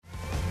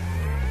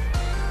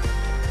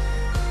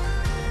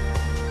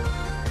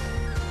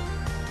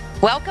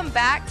Welcome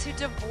back to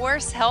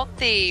Divorce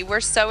Healthy. We're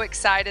so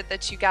excited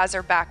that you guys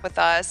are back with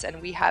us, and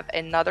we have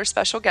another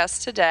special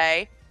guest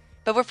today.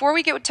 But before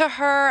we get to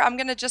her, I'm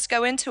going to just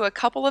go into a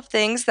couple of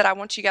things that I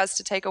want you guys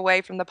to take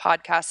away from the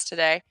podcast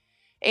today.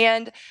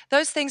 And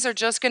those things are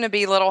just going to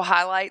be little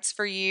highlights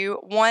for you.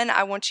 One,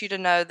 I want you to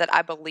know that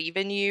I believe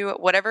in you.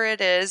 Whatever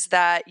it is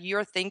that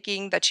you're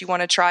thinking that you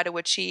want to try to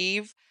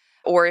achieve,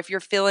 or if you're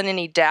feeling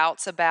any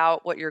doubts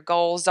about what your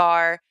goals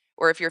are,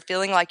 or if you're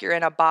feeling like you're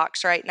in a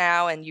box right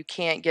now and you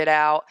can't get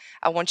out,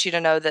 I want you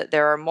to know that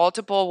there are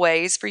multiple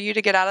ways for you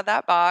to get out of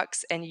that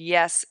box. And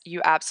yes,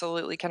 you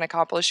absolutely can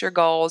accomplish your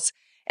goals.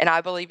 And I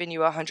believe in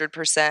you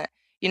 100%.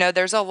 You know,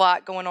 there's a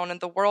lot going on in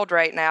the world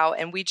right now,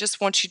 and we just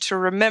want you to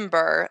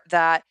remember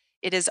that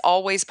it is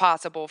always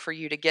possible for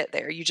you to get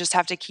there. You just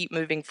have to keep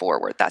moving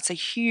forward. That's a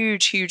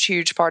huge, huge,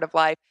 huge part of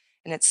life.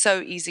 And it's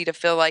so easy to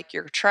feel like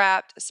you're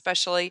trapped,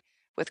 especially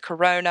with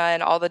Corona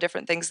and all the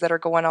different things that are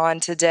going on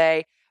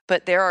today.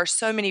 But there are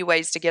so many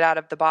ways to get out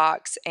of the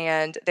box,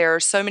 and there are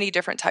so many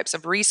different types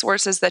of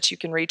resources that you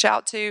can reach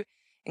out to,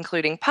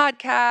 including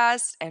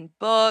podcasts and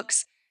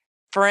books,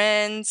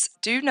 friends.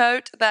 Do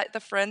note that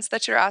the friends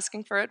that you're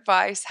asking for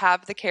advice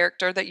have the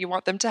character that you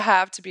want them to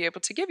have to be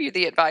able to give you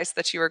the advice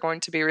that you are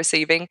going to be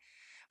receiving.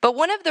 But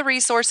one of the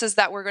resources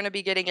that we're going to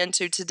be getting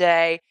into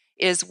today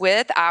is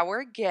with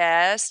our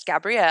guest,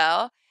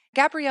 Gabrielle.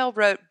 Gabrielle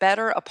wrote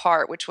Better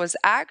Apart, which was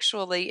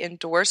actually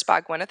endorsed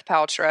by Gwyneth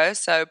Paltrow,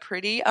 so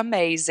pretty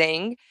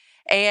amazing.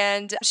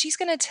 And she's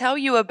going to tell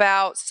you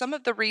about some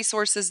of the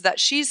resources that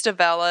she's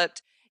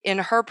developed in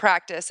her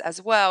practice as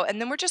well.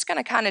 And then we're just going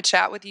to kind of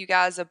chat with you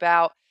guys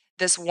about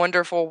this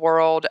wonderful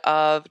world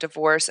of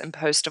divorce and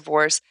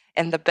post-divorce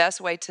and the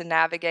best way to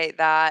navigate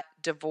that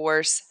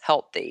divorce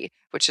healthy,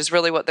 which is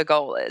really what the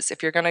goal is.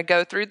 If you're going to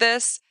go through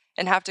this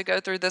and have to go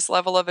through this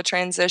level of a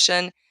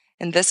transition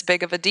and this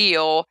big of a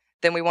deal,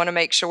 then we want to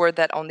make sure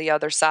that on the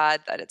other side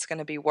that it's going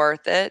to be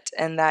worth it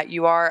and that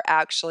you are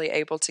actually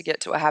able to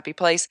get to a happy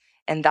place.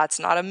 And that's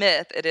not a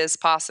myth. It is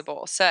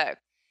possible. So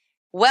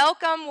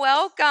welcome,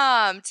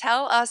 welcome.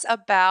 Tell us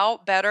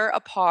about Better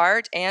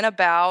Apart and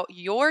about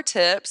your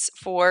tips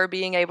for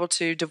being able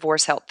to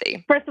divorce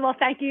healthy. First of all,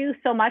 thank you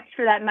so much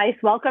for that nice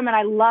welcome. And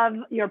I love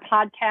your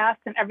podcast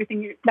and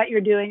everything that you're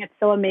doing. It's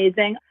so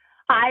amazing.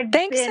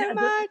 Thanks so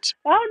much.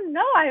 Oh,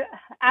 no,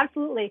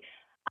 absolutely.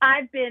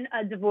 I've been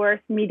a divorce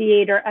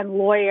mediator and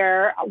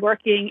lawyer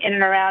working in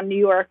and around New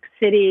York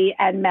City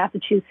and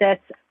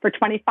Massachusetts for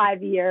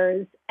 25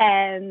 years.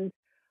 And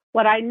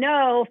what I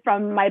know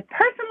from my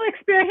personal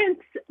experience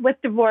with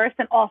divorce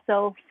and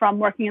also from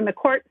working in the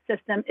court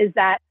system is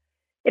that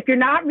if you're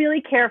not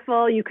really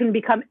careful, you can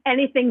become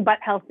anything but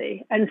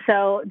healthy. And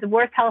so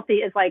divorce healthy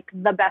is like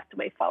the best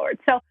way forward.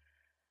 So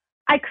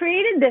I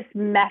created this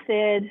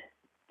method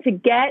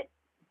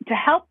to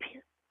help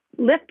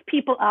lift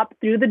people up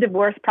through the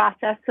divorce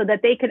process so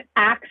that they can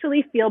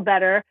actually feel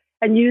better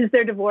and use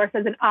their divorce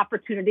as an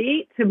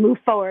opportunity to move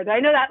forward. I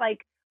know that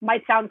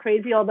might sound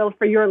crazy, although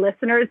for your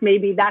listeners,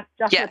 maybe that's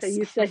just what they're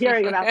used to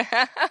hearing about.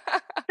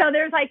 So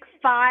there's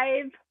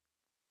 5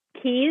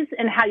 keys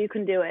in how you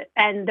can do it.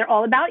 And they're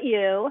all about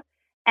you.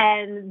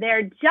 And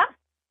they're just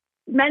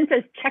meant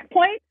as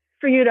checkpoints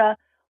for you to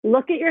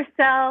look at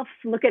yourself,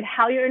 look at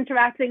how you're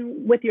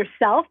interacting with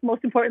yourself.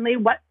 Most importantly,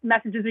 what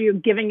messages are you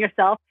giving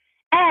yourself?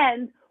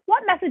 And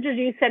what messages are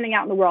you sending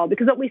out in the world?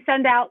 Because what we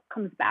send out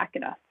comes back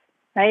at us,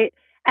 right?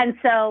 And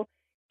so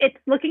it's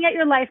looking at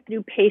your life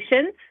through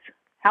patience.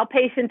 How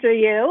patient are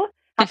you?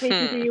 How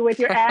patient are you with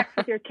your ex,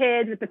 with your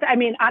kids?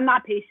 I'm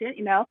not patient,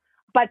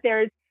 but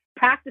there's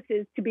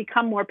practices to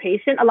become more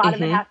patient. A lot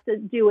of it has to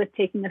do with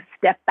taking a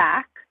step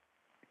back,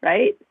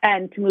 right?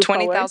 And to move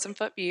 20,000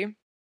 foot view.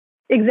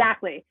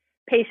 Exactly.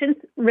 Patience,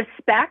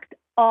 respect,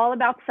 all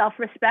about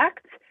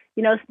self-respect,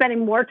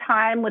 spending more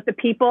time with the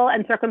people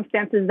and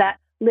circumstances that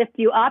lift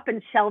you up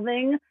and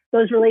shelving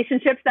those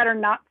relationships that are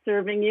not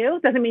serving you.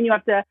 Doesn't mean you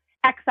have to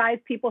excise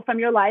people from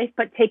your life,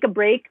 but take a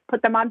break,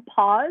 put them on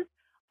pause.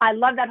 I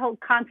love that whole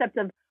concept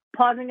of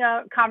pausing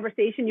a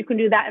conversation. You can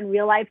do that in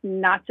real life,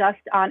 not just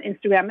on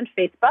Instagram and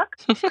Facebook,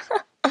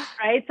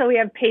 right? So we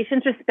have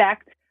patience,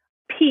 respect,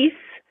 peace.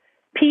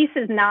 Peace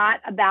is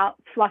not about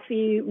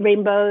fluffy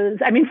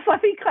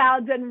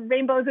clouds and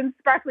rainbows and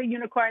sparkly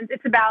unicorns.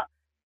 It's about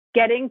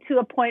getting to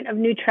a point of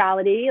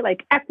neutrality,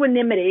 like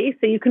equanimity,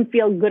 so you can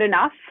feel good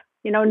enough,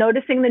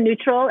 noticing the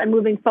neutral and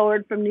moving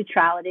forward from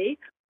neutrality.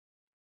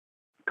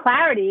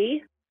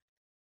 Clarity,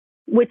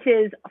 which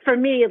is, for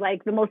me,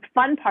 the most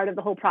fun part of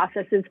the whole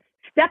process, is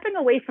stepping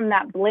away from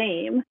that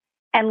blame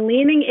and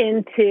leaning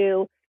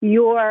into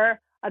your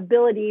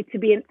ability to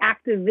be an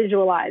active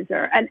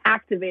visualizer, an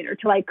activator,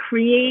 to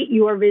create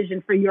your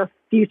vision for your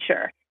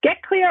future.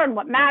 Get clear on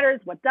what matters,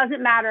 what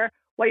doesn't matter,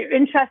 what your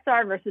interests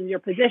are versus your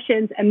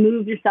positions, and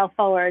move yourself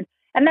forward.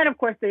 And then, of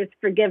course, there's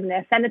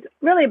forgiveness. And it's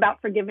really about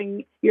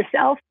forgiving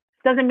yourself.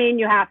 Doesn't mean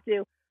you have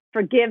to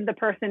forgive the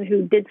person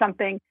who did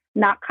something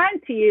not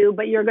kind to you,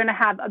 but you're going to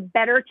have a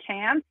better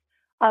chance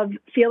of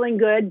feeling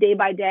good day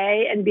by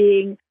day and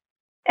being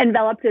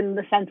enveloped in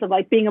the sense of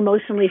being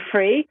emotionally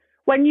free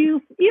when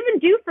you even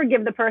do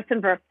forgive the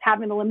person for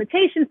having the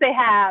limitations they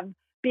have,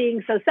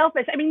 being so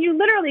selfish, I mean, you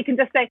literally can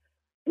just say,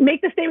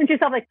 make the statement to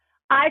yourself like,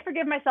 I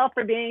forgive myself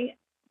for being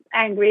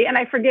angry, and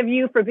I forgive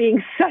you for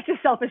being such a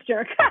selfish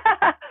jerk.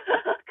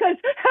 Because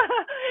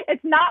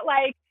it's not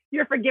like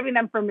you're forgiving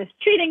them for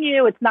mistreating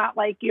you. It's not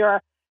like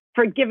you're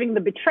forgiving the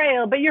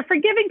betrayal, but you're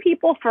forgiving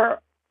people for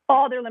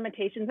all their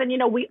limitations. And,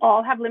 we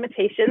all have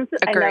limitations.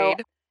 Agreed. I know,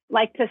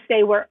 like to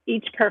say we're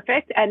each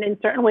perfect, and in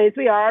certain ways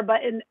we are,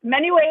 but in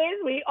many ways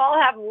we all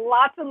have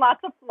lots and lots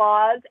of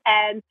flaws.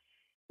 And,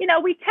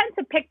 we tend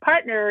to pick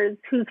partners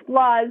whose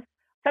flaws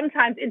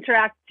sometimes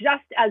interact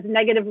just as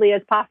negatively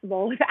as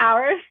possible with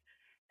ours.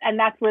 And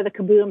that's where the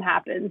kaboom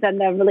happens and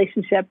the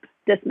relationship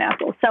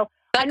dismantles. So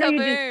I know you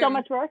do so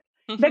much work.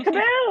 The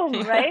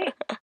kaboom, right?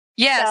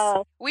 Yes,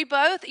 so we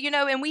both,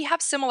 and we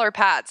have similar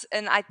paths.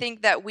 And I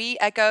think that we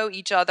echo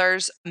each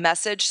other's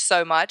message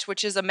so much,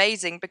 which is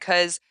amazing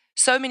because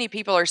so many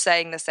people are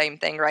saying the same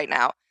thing right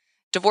now.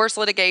 Divorce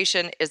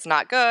litigation is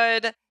not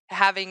good.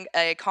 Having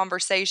a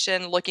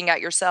conversation, looking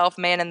at yourself,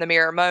 man in the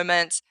mirror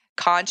moments,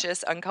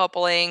 conscious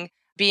uncoupling,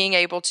 being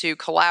able to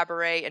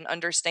collaborate and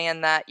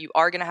understand that you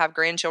are going to have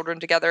grandchildren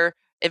together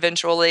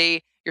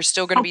eventually. You're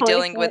still going to be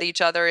dealing with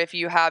each other if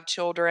you have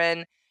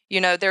children.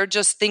 There are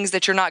just things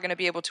that you're not going to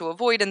be able to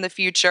avoid in the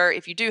future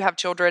if you do have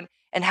children.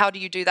 And how do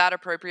you do that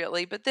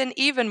appropriately? But then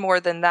even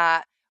more than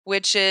that,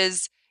 which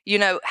is,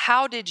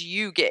 how did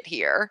you get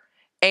here?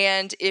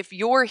 And if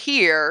you're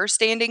here,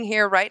 standing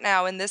here right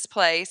now in this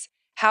place,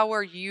 how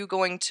are you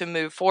going to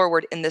move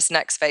forward in this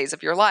next phase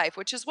of your life,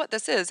 which is what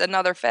this is,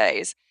 another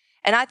phase.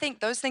 And I think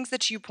those things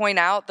that you point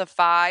out, the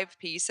 5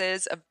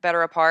 pieces of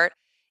Better Apart,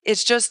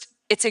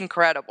 it's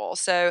incredible.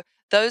 So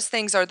those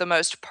things are the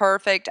most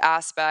perfect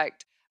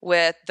aspect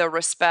with the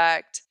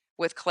respect,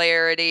 with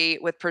clarity,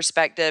 with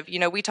perspective.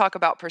 We talk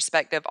about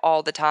perspective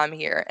all the time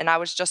here. And I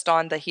was just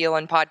on the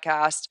Healin'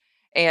 podcast,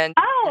 and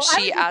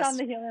she asked,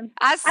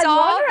 I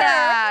saw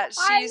that.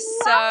 She's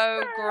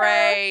so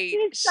great.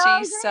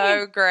 She's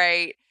so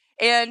great.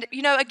 And,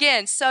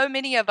 again, so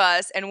many of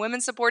us and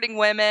women supporting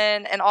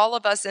women and all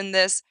of us in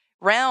this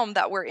realm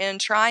that we're in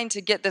trying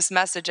to get this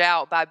message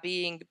out by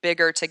being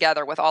bigger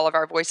together with all of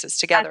our voices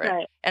together. That's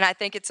right. And I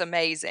think it's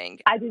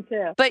amazing. I do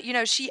too. But,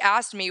 she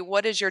asked me,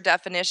 what is your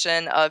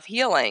definition of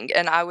healing?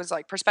 And I was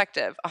like,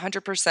 perspective,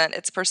 100%.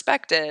 It's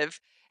perspective.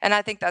 And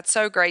I think that's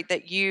so great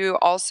that you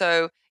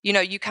also,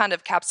 you kind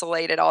of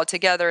encapsulate it all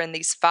together in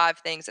these 5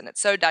 things, and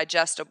it's so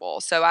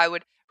digestible. So I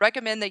would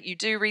recommend that you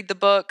do read the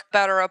book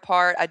Better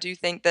Apart. I do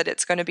think that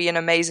it's going to be an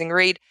amazing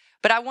read.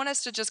 But I want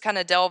us to just kind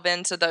of delve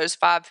into those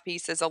 5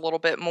 pieces a little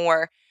bit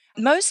more.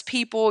 Most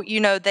people,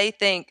 they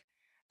think,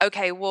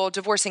 okay, well,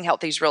 divorcing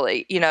healthy is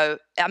really,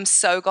 I'm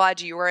so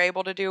glad you were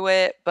able to do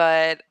it,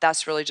 but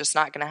that's really just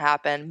not going to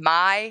happen.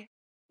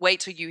 Wait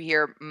till you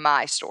hear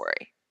my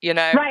story,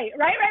 Right.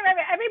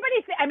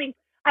 Everybody,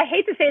 I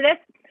hate to say this.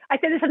 I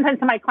say this sometimes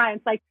to my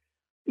clients, like,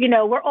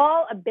 we're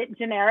all a bit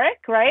generic,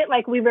 right?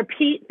 Like we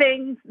repeat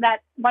things that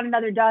one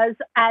another does.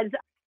 As,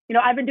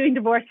 I've been doing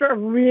divorce for a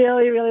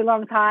really, really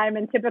long time.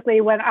 And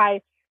typically when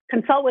I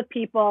consult with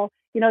people,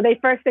 they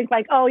first think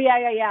like, oh,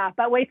 yeah.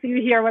 But wait till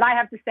you hear what I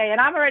have to say. And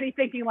I'm already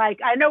thinking like,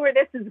 I know where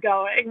this is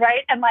going,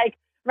 right? And like,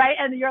 right.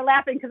 And you're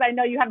laughing because I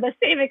know you have the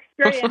same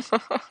experience.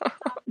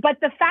 But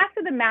the fact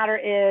of the matter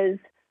is,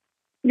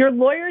 your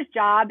lawyer's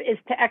job is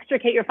to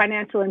extricate your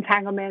financial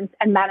entanglements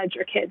and manage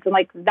your kids. And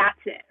like, that's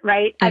it,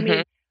 right?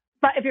 Mm-hmm.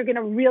 But if you're going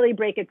to really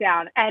break it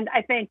down, and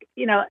I think,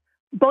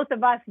 both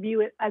of us view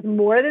it as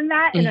more than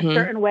that in a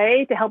certain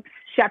way to help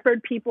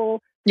shepherd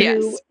people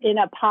through in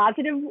a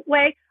positive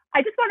way.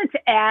 I just wanted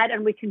to add,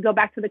 and we can go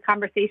back to the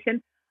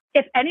conversation.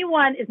 If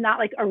anyone is not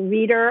like a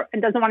reader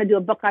and doesn't want to do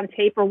a book on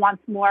tape or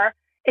wants more,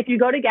 if you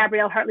go to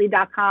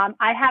GabrielleHartley.com,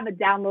 I have a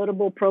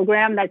downloadable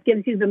program that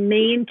gives you the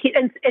main key,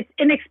 and it's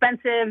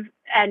inexpensive,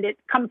 and it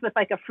comes with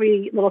like a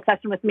free little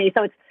session with me.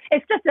 So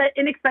it's just an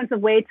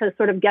inexpensive way to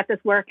sort of get this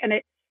work, and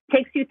it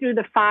takes you through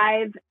the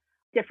 5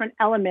 different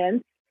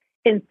elements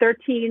in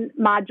 13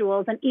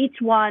 modules, and each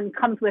one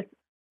comes with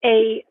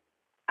I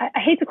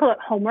hate to call it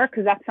homework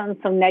because that sounds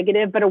so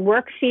negative, but a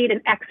worksheet,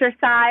 an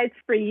exercise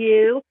for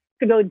you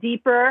to go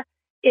deeper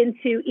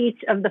into each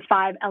of the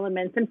 5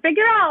 elements and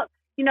figure out,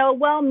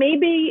 well,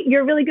 maybe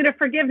you're really good at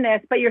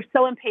forgiveness, but you're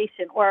so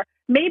impatient. Or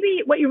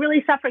maybe what you're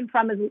really suffering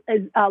from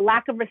is a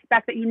lack of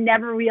respect that you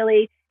never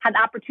really had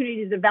the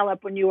opportunity to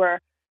develop when you were,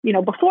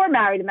 before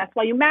married. And that's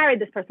why you married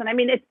this person.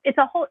 It's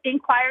a whole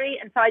inquiry.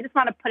 And so I just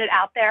want to put it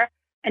out there,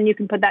 and you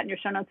can put that in your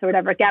show notes or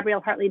whatever,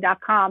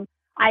 GabrielleHartley.com.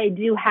 I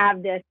do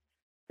have this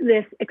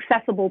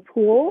accessible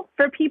tool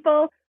for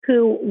people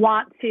who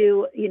want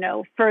to,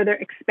 further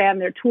expand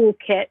their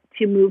toolkit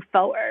to move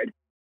forward.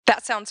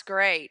 That sounds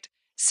great.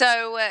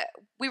 So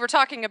we were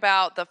talking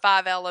about the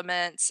 5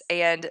 elements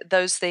and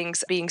those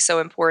things being so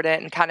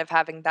important and kind of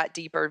having that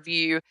deeper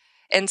view.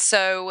 And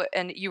so,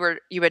 and you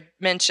had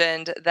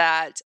mentioned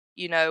that,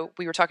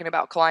 we were talking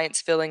about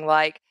clients feeling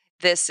like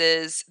their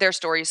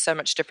story is so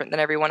much different than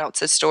everyone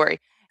else's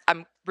story.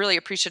 I'm really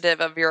appreciative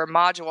of your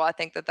module. I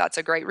think that that's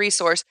a great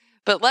resource.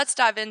 But let's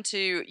dive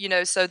into,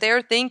 so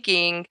they're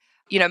thinking,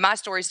 my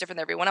story is different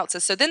than everyone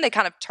else's. So then they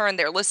kind of turn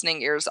their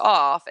listening ears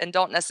off and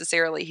don't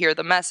necessarily hear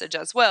the message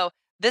as well.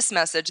 This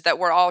message that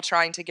we're all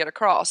trying to get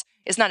across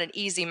is not an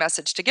easy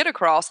message to get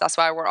across. That's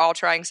why we're all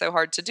trying so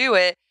hard to do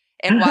it.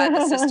 And why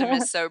the system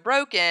is so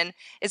broken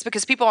is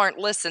because people aren't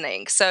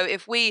listening. So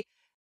if we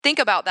think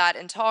about that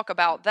and talk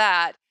about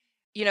that,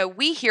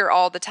 we hear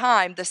all the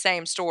time the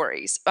same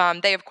stories.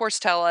 They, of course,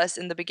 tell us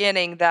in the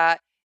beginning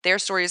that their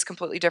story is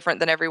completely different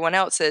than everyone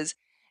else's.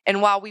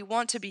 And while we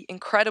want to be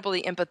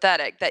incredibly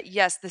empathetic that,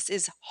 yes, this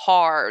is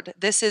hard,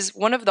 this is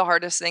one of the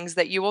hardest things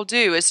that you will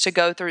do is to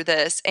go through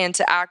this and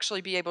to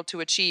actually be able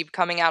to achieve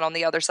coming out on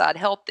the other side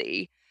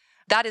healthy.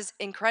 That is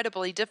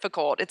incredibly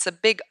difficult. It's a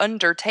big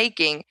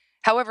undertaking.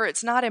 However,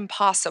 it's not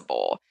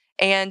impossible.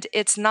 And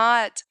it's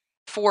not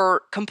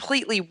for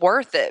completely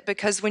worth it,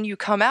 because when you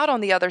come out on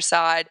the other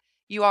side,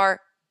 you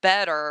are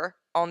better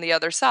on the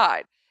other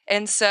side.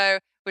 And so,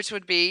 which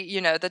would be,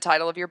 the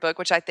title of your book,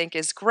 which I think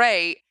is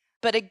great.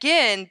 But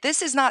again,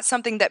 this is not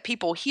something that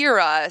people hear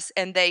us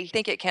and they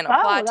think it can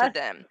apply to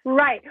them.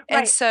 Right.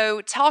 And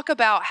so talk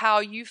about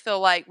how you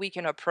feel like we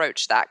can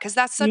approach that, because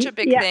that's such a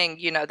big thing,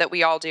 that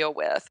we all deal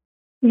with.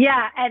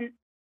 Yeah. And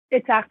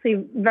it's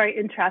actually very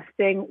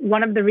interesting.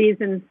 One of the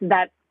reasons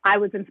that I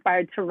was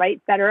inspired to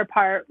write Better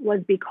Apart was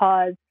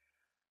because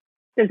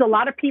there's a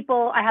lot of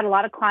people, I had a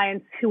lot of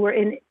clients who were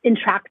in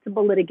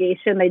intractable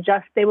litigation.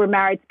 They were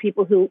married to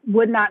people who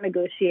would not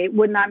negotiate,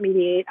 would not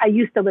mediate. I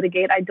used to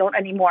litigate. I don't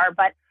anymore.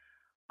 But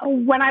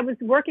when I was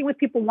working with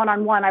people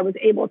one-on-one, I was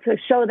able to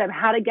show them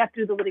how to get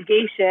through the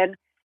litigation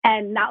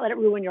and not let it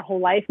ruin your whole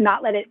life,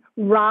 not let it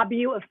rob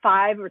you of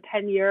 5 or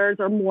 10 years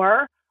or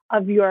more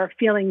of your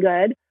feeling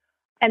good.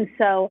 And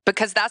so,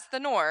 because that's the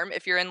norm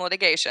if you're in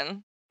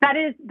litigation. That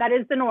is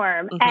the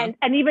norm. Mm-hmm.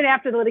 And even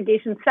after the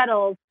litigation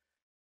settles,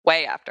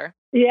 way after.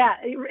 Yeah,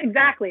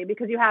 exactly.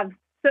 Because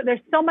there's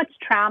so much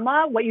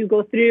trauma, what you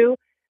go through.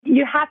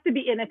 You have to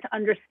be in it to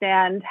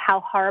understand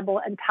how horrible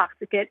and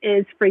toxic it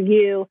is for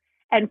you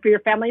and for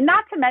your family.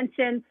 Not to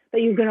mention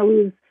that you're going to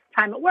lose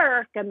time at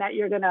work and that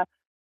you're going to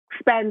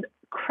spend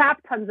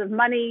crap tons of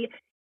money.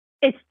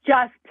 It's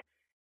just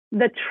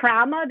the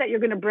trauma that you're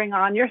going to bring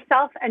on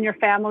yourself and your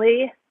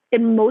family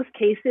in most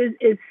cases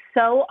is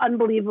so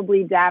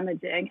unbelievably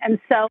damaging. And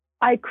so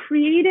I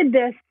created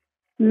this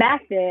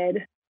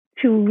method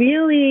to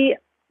really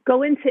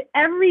go into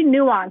every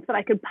nuance that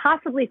I could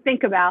possibly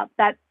think about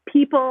that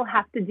people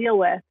have to deal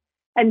with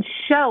and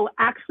show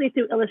actually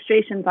through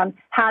illustrations on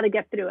how to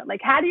get through it.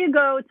 Like, how do you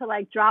go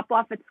to drop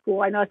off at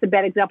school? I know it's a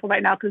bad example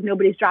right now because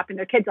nobody's dropping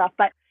their kids off,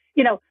 but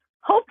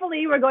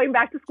hopefully we're going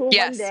back to school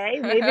one day,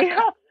 maybe.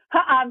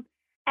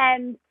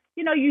 And,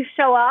 you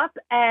show up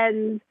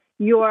and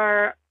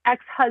your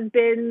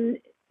ex-husband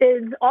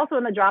is also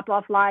in the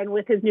drop-off line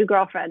with his new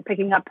girlfriend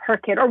picking up her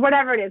kid or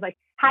whatever it is. Like,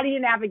 how do you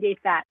navigate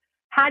that?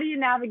 How do you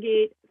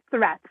navigate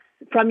threats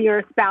from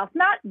your spouse?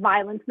 Not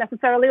violence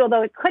necessarily,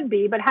 although it could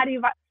be, but how do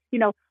you,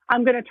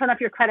 I'm going to turn off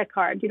your credit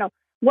card.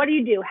 What do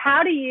you do?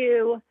 How do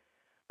you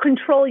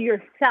control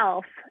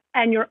yourself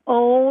and your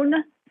own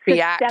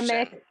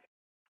systemic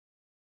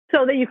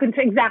so that you can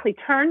exactly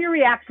turn your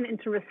reaction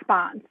into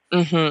response,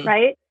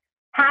 right?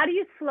 How do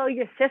you slow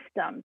your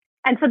system?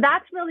 And so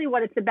that's really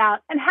what it's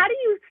about. And how do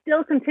you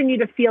still continue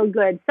to feel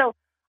good? So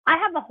I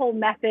have a whole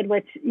method,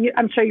 which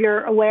I'm sure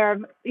you're aware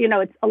of.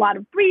 It's a lot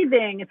of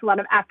breathing. It's a lot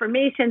of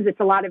affirmations. It's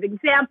a lot of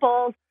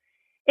examples.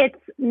 It's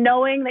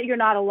knowing that you're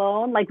not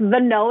alone, like the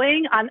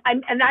knowing, and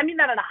I mean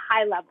that at a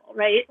high level,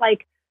 right?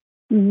 Like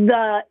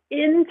the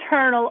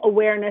internal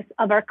awareness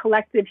of our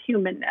collective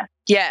humanness.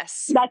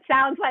 Yes. That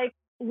sounds like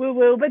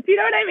woo-woo, but do you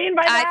know what I mean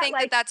by that? I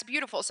think that's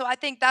beautiful. So I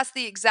think that's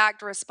the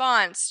exact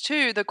response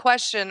to the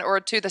question or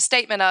to the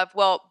statement of,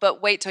 well,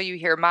 but wait till you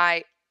hear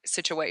my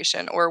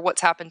situation or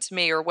what's happened to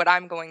me or what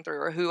I'm going through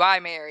or who I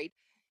married.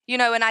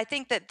 And I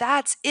think that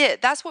that's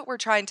it. That's what we're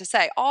trying to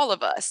say. All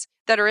of us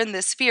that are in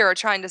this sphere are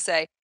trying to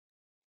say,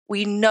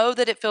 we know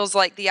that it feels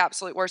like the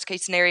absolute worst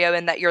case scenario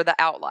and that you're the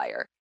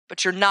outlier,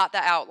 but you're not the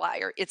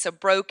outlier. It's a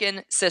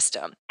broken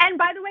system. And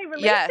by the way,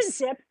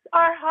 relationships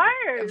are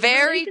hard.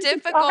 Very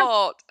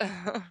difficult.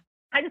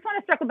 I just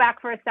want to circle back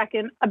for a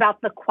second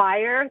about the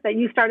choir that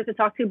you started to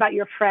talk to about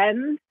your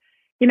friends.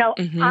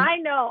 I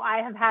know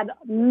I have had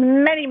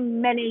many,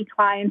 many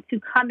clients who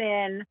come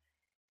in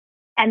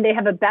and they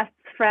have a best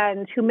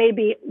friend who may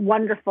be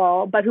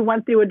wonderful, but who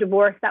went through a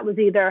divorce that was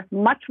either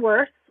much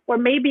worse or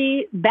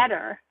maybe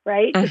better,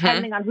 right?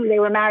 Depending on who they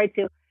were married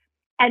to.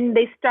 And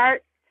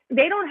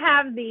they don't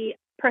have the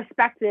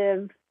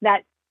perspective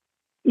that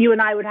you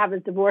and I would have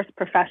as divorce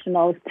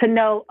professionals to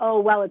know, oh,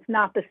 well, it's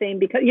not the same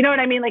because, you know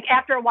what I mean? Like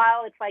after a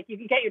while, it's like if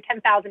you get your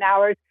 10,000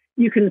 hours,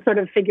 you can sort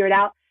of figure it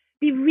out.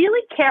 Be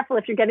really careful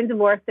if you're getting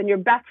divorced and your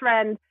best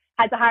friend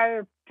had to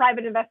hire a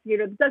private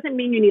investigator. That doesn't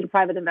mean you need a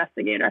private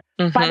investigator.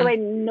 By the way,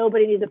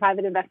 nobody needs a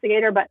private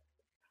investigator, but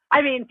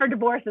I mean, for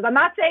divorces, I'm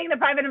not saying that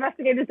private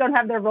investigators don't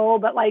have their role,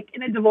 but like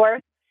in a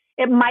divorce,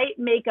 it might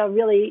make a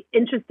really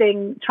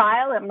interesting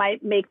trial. It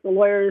might make the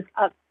lawyers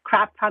a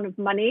crap ton of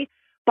money.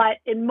 But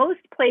in most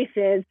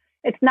places,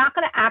 it's not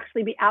going to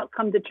actually be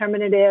outcome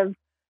determinative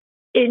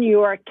in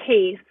your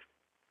case,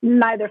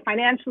 neither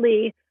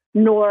financially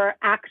nor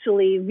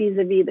actually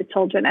vis-a-vis the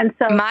children. And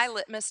so my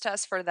litmus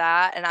test for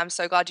that, and I'm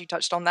so glad you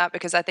touched on that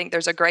because I think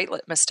there's a great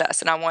litmus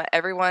test, and I want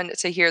everyone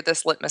to hear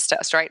this litmus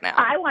test right now.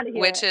 I want to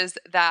hear which is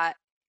that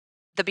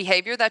the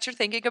behavior that you're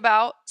thinking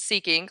about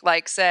seeking,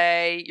 like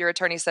say your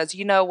attorney says,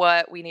 you know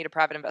what, we need a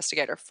private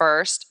investigator.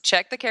 First,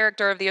 check the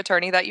character of the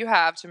attorney that you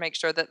have to make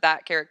sure that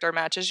that character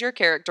matches your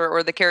character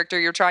or the character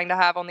you're trying to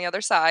have on the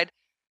other side.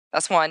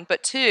 That's one.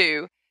 But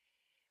two,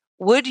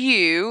 would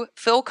you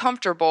feel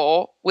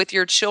comfortable with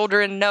your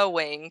children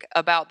knowing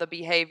about the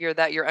behavior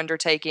that you're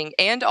undertaking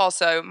and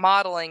also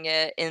modeling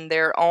it in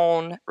their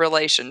own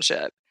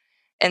relationship?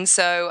 And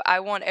so I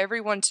want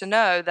everyone to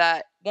know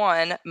that,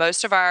 one,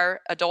 most of our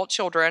adult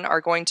children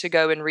are going to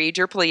go and read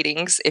your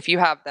pleadings, if you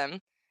have them,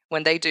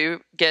 when they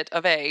do get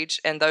of age,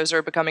 and those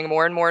are becoming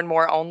more and more and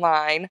more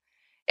online.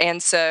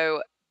 And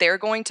so they're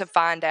going to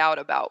find out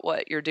about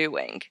what you're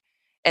doing.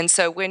 And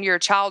so when your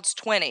child's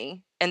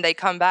 20 and they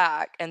come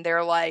back and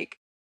they're like,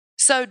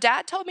 so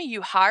dad told me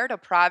you hired a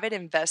private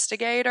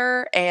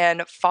investigator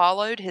and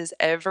followed his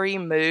every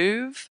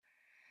move.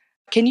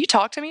 Can you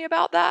talk to me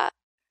about that?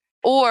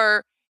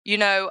 Or,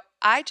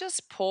 I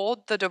just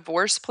pulled the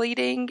divorce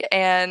pleading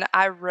and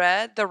I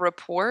read the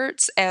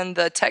reports and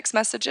the text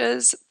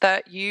messages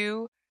that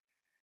you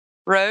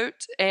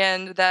wrote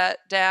and that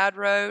dad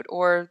wrote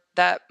or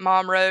that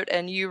mom wrote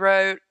and you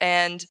wrote.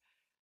 And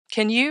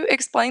can you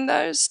explain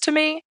those to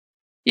me?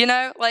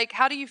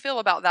 How do you feel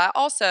about that?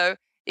 Also,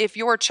 if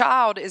your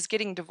child is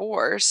getting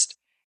divorced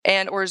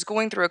and or is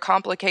going through a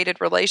complicated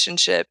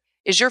relationship,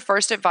 is your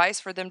first advice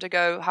for them to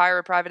go hire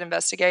a private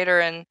investigator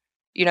and,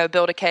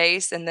 build a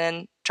case and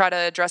then try to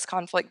address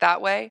conflict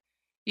that way?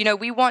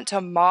 We want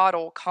to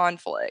model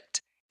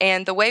conflict.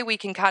 And the way we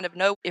can kind of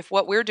know if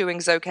what we're doing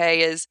is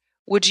okay is,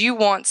 would you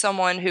want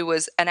someone who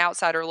was an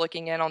outsider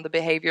looking in on the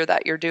behavior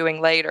that you're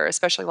doing later,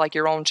 especially like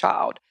your own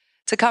child,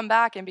 to come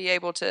back and be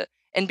able to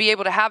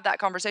have that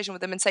conversation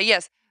with them and say,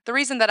 yes, the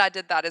reason that I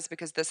did that is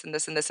because this and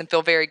this and this, and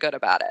feel very good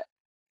about it?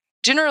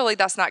 Generally,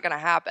 that's not going to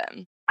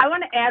happen. I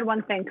want to add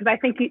one thing because I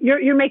think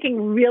you're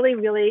making really,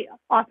 really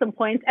awesome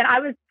points. And I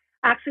was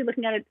actually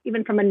looking at it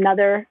even from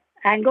another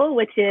angle,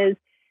 which is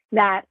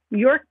that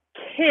your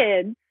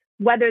kids,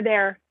 whether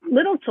they're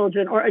little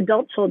children or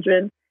adult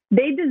children,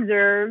 they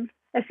deserve,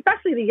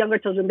 especially the younger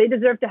children, they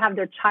deserve to have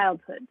their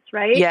childhoods,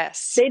 right?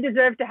 Yes. They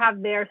deserve to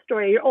have their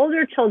story. Your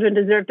older children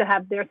deserve to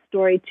have their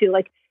story too.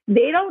 Like,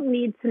 they don't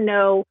need to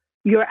know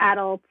your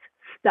adult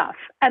stuff.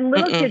 And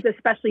little kids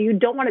especially, you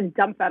don't want to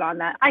dump that on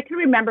that. I can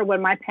remember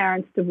when my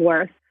parents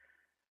divorced,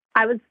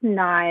 I was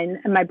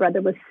 9 and my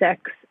brother was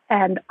 6.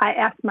 And I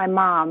asked my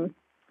mom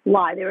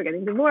why they were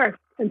getting divorced.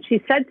 And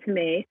she said to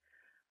me,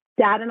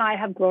 Dad and I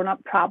have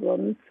grown-up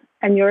problems,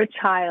 and you're a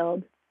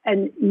child,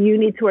 and you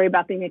need to worry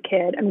about being a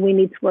kid, and we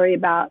need to worry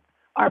about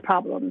our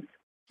problems.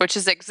 Which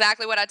is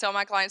exactly what I tell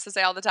my clients to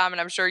say all the time,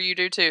 and I'm sure you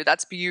do too.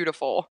 That's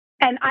beautiful.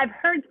 And I've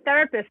heard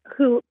therapists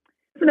who,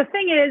 so the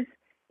thing is,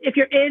 if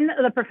you're in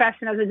the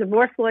profession as a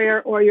divorce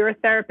lawyer or you're a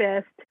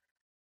therapist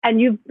and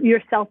you've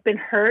yourself been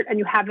hurt and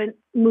you haven't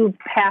moved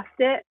past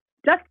it,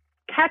 just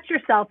catch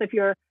yourself if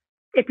you're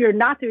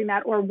not doing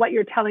that or what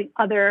you're telling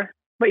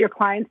what your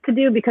clients to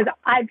do, because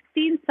I've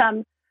seen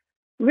some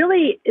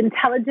really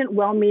intelligent,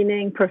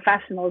 well-meaning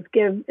professionals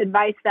give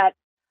advice that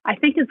I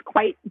think is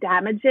quite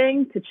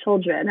damaging to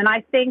children. And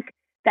I think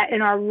that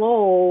in our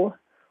role,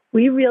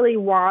 we really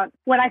want,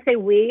 when I say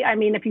we, I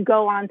mean, if you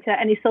go on to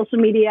any social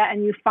media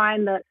and you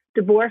find the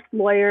divorce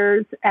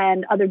lawyers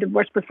and other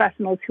divorce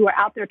professionals who are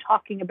out there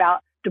talking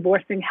about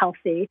divorcing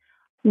healthy,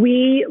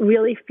 we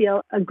really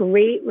feel a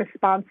great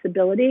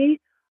responsibility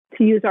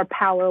to use our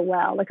power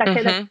well. Like I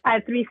say that I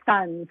have 3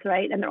 sons,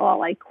 right? And they're all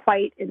like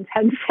quite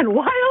intense and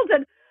wild.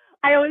 And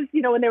I always,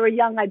 when they were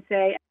young, I'd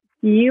say,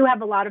 you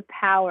have a lot of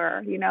power,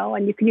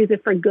 and you can use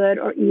it for good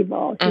or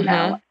evil, you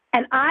know?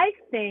 And I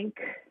think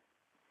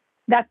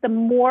that the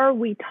more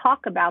we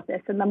talk about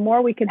this and the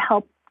more we can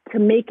help to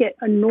make it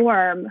a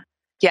norm,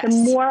 the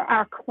more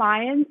our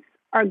clients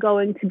are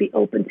going to be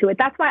open to it.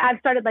 That's why I've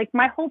started, like,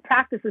 my whole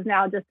practice is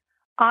now just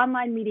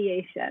online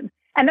mediation.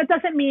 And that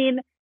doesn't mean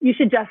you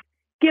should just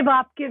give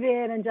up, give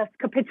in, and just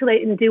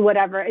capitulate and do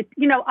whatever. It's,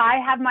 I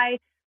have my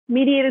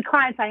mediated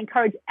clients. I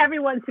encourage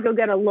everyone to go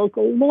get a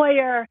local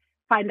lawyer,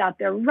 find out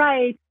their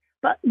rights,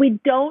 but we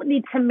don't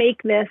need to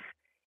make this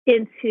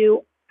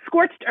into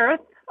scorched earth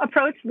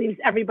approach leaves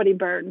everybody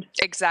burned.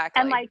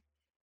 Exactly.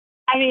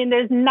 And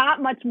there's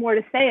not much more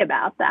to say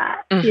about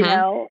that,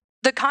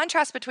 The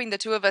contrast between the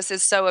two of us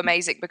is so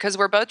amazing because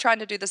we're both trying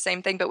to do the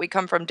same thing, but we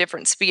come from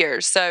different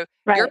spheres. So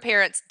your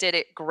parents did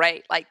it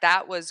great. Like,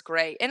 that was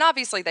great. And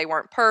obviously they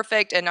weren't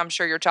perfect. And I'm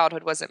sure your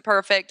childhood wasn't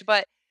perfect,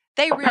 but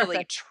they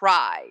really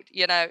tried,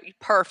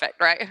 perfect,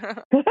 right?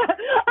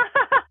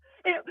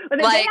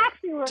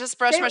 Just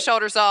brush my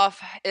shoulders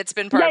off. It's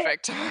been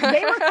perfect.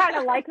 They were kind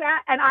of like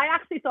that. And I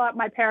actually thought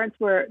my parents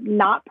were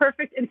not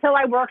perfect until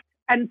I worked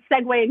and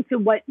segueing to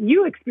what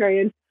you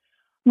experienced.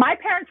 my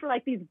parents were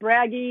like these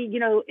braggy,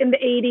 in the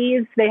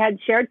 80s, they had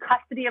shared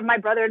custody of my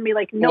brother and me,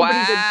 like nobody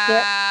did shit,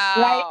 right?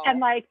 Wow. And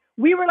like,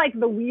 we were like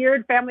the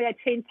weird family that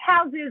changed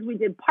houses. We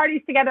did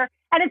parties together.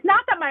 And it's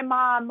not that my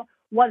mom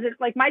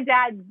wasn't like, my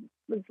dad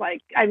was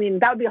like, I mean,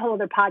 that would be a whole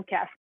other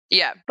podcast.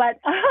 Yeah. But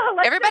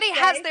everybody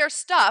has their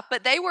stuff,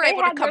 but they were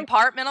able to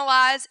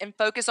compartmentalize and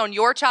focus on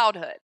your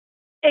childhood.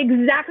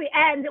 Exactly.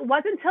 And it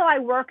wasn't until I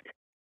worked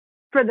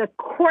for the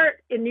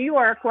court in New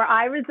York where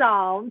I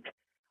resolved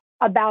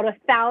about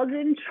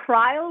 1,000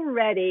 trial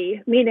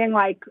ready, meaning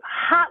like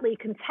hotly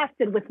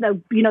contested with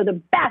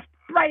the best,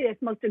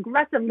 brightest, most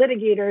aggressive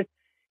litigators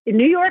in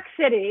New York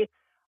City,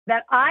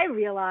 that I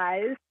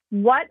realized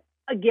what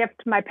a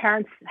gift my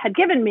parents had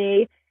given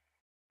me.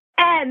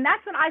 And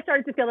that's when I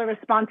started to feel a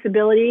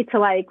responsibility to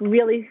like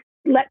really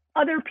let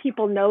other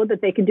people know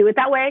that they could do it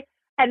that way.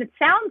 And it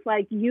sounds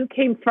like you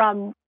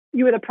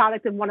were the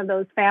product of one of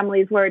those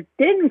families where it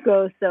didn't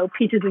go so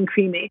peaches and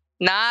creamy.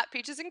 Not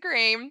peaches and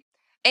cream.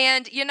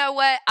 And you know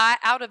what?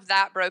 Out of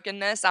that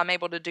brokenness, I'm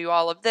able to do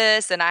all of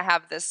this. And I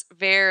have this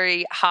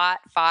very hot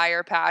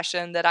fire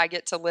passion that I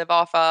get to live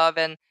off of.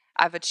 And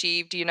I've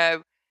achieved,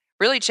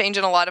 really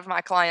changing a lot of my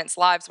clients'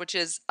 lives, which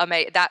is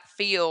amazing. That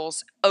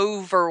feels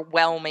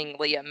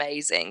overwhelmingly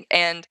amazing.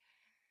 And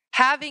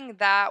having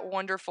that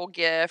wonderful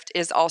gift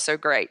is also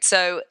great.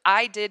 So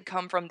I did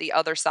come from the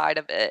other side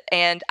of it.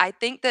 And I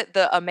think that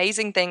the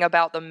amazing thing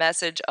about the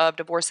message of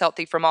Divorce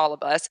Healthy from All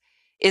of Us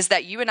is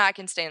that you and I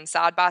can stand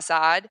side by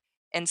side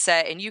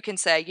and you can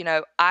say,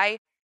 I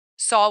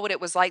saw what it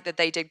was like that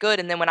they did good.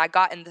 And then when I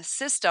got in the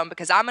system,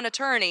 because I'm an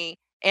attorney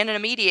and a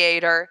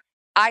mediator,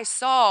 I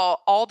saw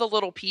all the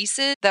little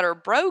pieces that are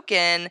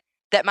broken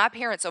that my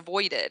parents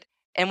avoided.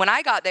 And when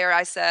I got there,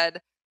 I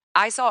said,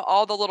 I saw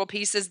all the little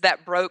pieces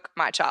that broke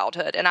my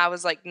childhood. And I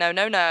was like, no,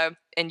 no, no.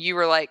 And you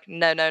were like,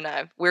 no, no,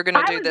 no. We're going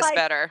to do this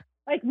better.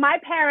 Like my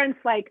parents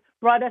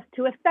brought us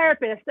to a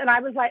therapist, and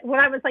I was like, when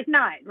I was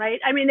 9, right?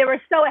 I mean, they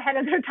were so ahead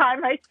of their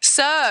time, right?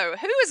 So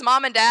who is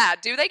mom and dad?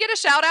 Do they get a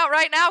shout out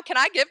right now? Can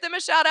I give them a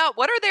shout out?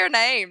 What are their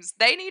names?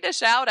 They need a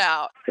shout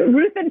out.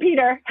 Ruth and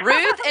Peter.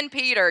 Ruth and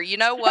Peter. You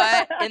know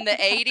what? In the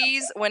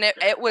 80s, when it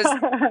was,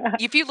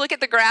 if you look at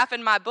the graph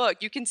in my book,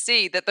 you can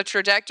see that the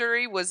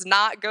trajectory was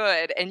not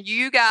good. And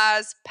you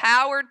guys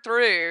powered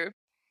through,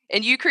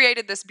 and you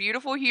created this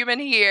beautiful human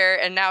here.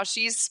 And now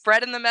she's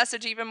spreading the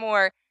message even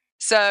more.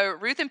 So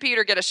Ruth and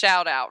Peter get a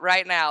shout out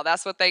right now.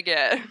 That's what they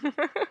get.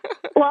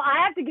 Well,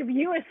 I have to give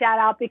you a shout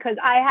out because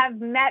I have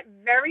met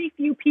very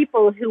few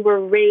people who were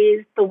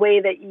raised the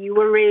way that you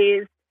were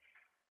raised,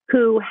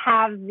 who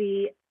have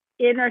the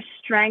inner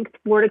strength,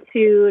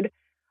 fortitude,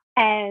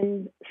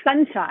 and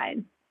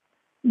sunshine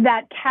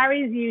that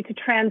carries you to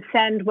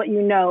transcend what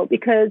you know.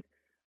 Because,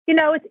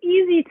 it's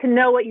easy to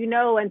know what you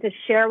know and to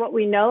share what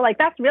we know. Like,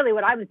 that's really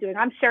what I was doing.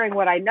 I'm sharing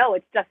what I know.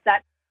 It's just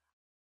that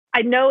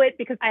I know it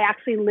because I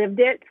actually lived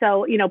it.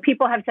 So,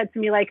 people have said to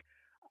me like,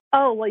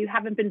 oh, well, you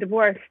haven't been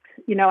divorced.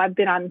 I've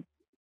been on,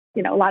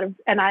 a lot of,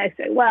 and I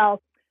say,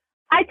 well,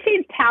 I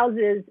changed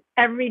houses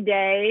every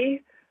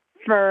day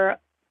for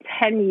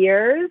 10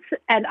 years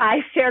and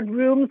I shared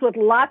rooms with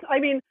lots. I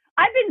mean,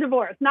 I've been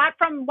divorced, not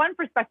from one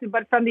perspective,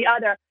 but from the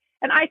other.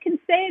 And I can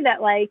say that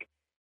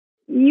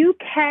you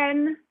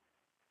can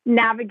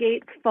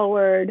navigate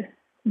forward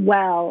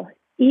well,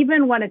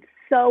 even when it's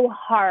so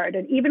hard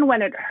and even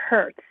when it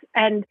hurts.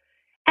 And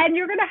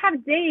you're going to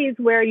have days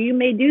where you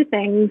may do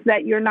things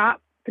that you're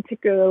not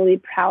particularly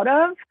proud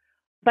of,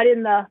 but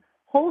in the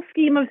whole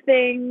scheme of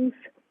things,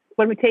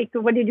 when we take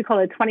what did you call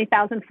it,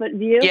 20,000 foot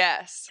view?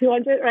 Yes.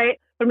 200, right?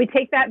 When we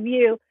take that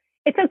view,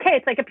 it's okay.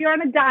 It's like if you're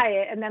on a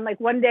diet and then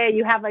one day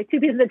you have 2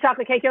 pieces of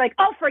chocolate cake, you're like,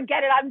 oh,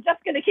 forget it. I'm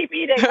just going to keep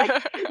eating.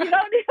 You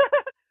don't need,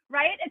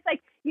 right? It's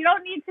like, you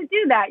don't need to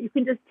do that. You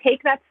can just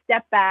take that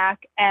step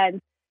back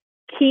and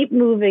keep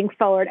moving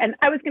forward. And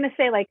I was going to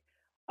say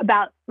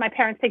about my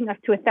parents taking us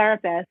to a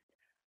therapist,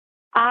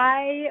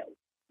 I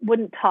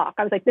wouldn't talk.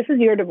 I was like, this is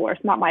your divorce,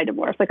 not my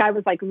divorce. I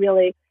was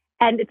really,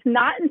 and it's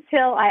not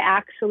until I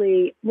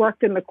actually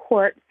worked in the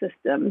court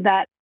system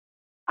that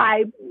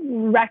I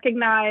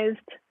recognized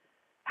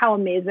how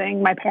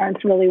amazing my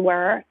parents really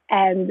were.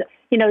 And,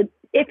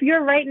 if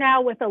you're right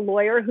now with a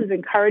lawyer who's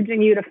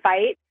encouraging you to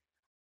fight,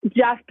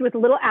 just with a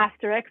little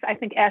asterisk, I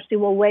think Ashley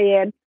will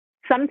weigh in.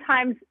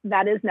 Sometimes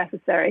that is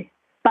necessary,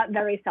 but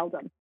very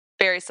seldom.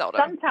 Very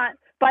seldom.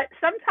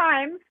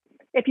 Sometimes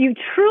if you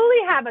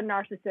truly have a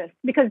narcissist,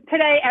 because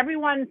today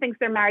everyone thinks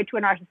they're married to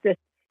a narcissist,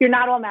 you're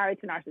not all married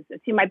to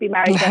narcissists. You might be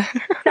married to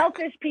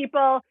selfish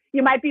people.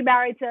 You might be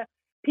married to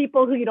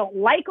people who you don't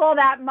like all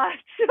that much,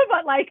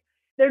 but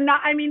they're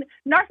not. I mean,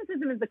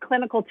 narcissism is a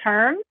clinical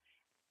term.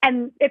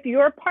 And if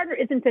your partner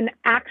isn't an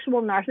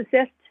actual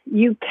narcissist,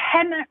 you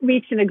can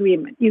reach an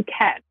agreement. You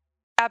can.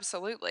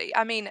 Absolutely.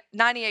 I mean,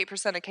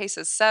 98% of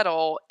cases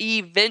settle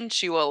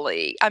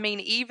eventually. I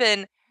mean,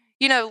 even,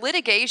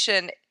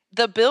 litigation,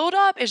 the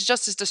buildup is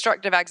just as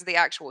destructive as the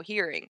actual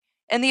hearing.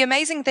 And the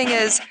amazing thing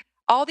is,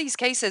 all these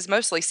cases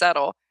mostly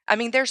settle. I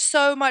mean, there's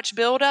so much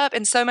buildup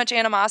and so much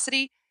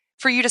animosity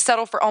for you to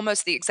settle for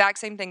almost the exact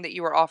same thing that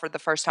you were offered the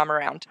first time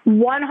around.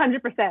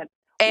 100%.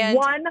 And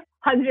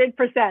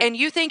 100%. And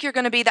you think you're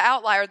going to be the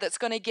outlier that's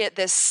going to get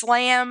this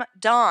slam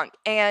dunk.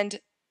 And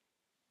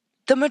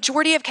the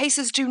majority of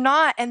cases do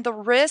not. And the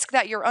risk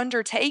that you're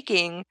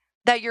undertaking,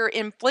 that you're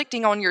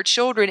inflicting on your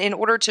children in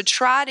order to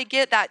try to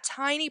get that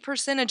tiny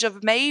percentage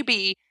of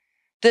maybe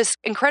this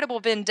incredible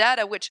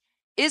vendetta, which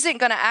isn't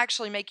going to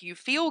actually make you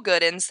feel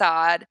good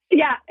inside.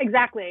 Yeah,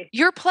 exactly.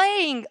 You're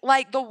playing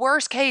like the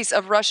worst case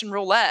of Russian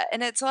roulette.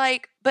 And it's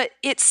like, but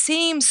it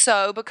seems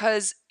so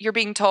because you're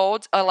being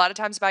told a lot of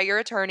times by your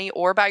attorney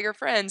or by your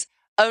friends,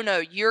 oh no,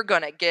 you're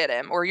going to get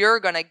him or you're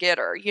going to get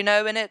her,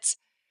 and it's,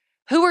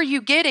 who are you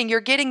getting?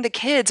 You're getting the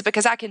kids,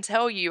 because I can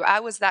tell you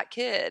I was that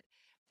kid.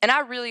 And I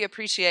really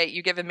appreciate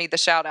you giving me the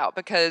shout out,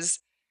 because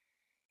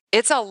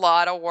it's a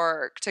lot of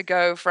work to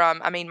go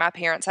from, my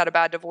parents had a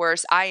bad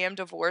divorce. I am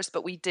divorced,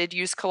 but we did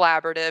use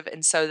collaborative.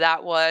 And so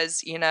that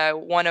was,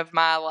 one of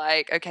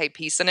my okay,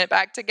 piecing it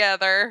back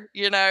together,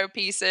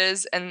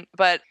 pieces.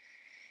 But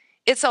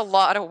it's a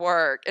lot of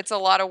work. It's a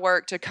lot of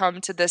work to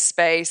come to this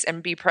space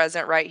and be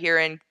present right here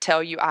and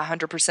tell you I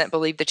 100%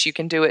 believe that you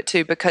can do it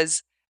too,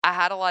 because I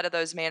had a lot of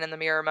those man in the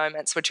mirror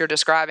moments, which you're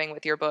describing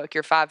with your book,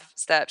 your 5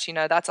 steps.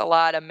 That's a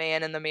lot of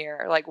man in the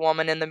mirror, like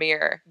woman in the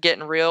mirror,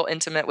 getting real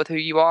intimate with who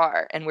you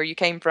are and where you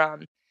came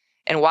from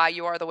and why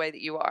you are the way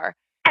that you are.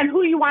 And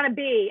who you want to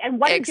be and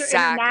what is your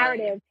inner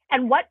narrative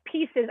and what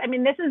pieces.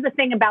 This is the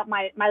thing about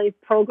my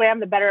program,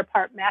 the Better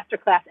Apart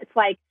Masterclass. It's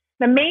like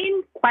the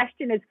main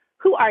question is,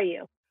 who are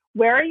you?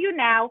 Where are you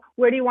now?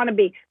 Where do you want to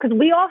be? Because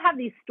we all have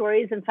these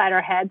stories inside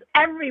our heads.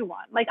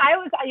 Everyone. I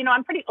always,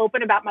 I'm pretty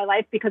open about my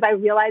life because I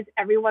realize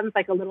everyone's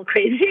a little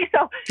crazy.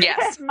 So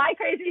yes. If my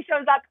crazy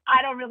shows up,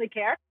 I don't really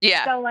care.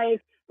 Yeah. So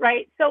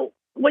right. So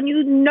when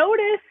you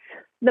notice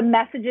the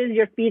messages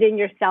you're feeding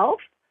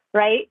yourself,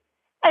 right?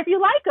 If you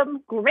like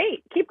them,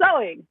 great, keep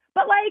going.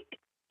 But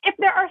if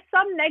there are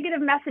some negative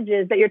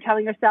messages that you're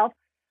telling yourself,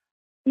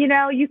 you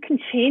can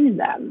change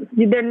them.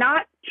 They're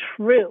not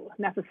true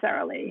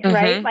necessarily,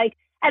 right?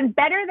 And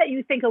better that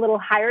you think a little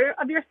higher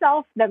of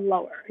yourself than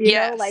lower, you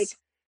know,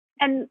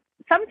 and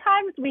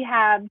sometimes we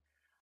have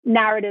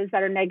narratives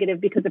that are negative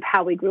because of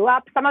how we grew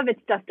up. Some of it's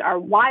just our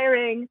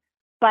wiring,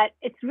 but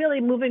it's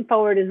really moving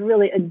forward is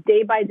really a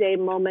day by day,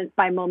 moment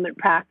by moment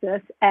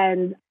practice.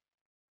 And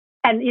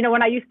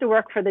when I used to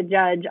work for the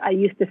judge, I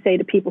used to say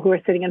to people who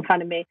were sitting in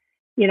front of me,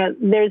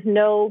 there's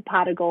no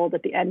pot of gold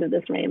at the end of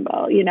this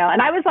rainbow,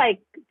 and I was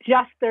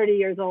just 30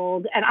 years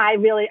old, and I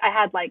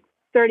had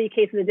 30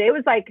 cases a day.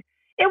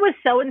 It was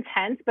so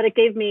intense, but it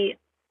gave me,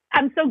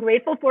 I'm so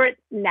grateful for it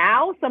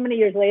now, so many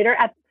years later.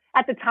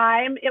 At the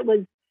time, it was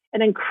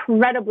an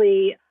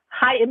incredibly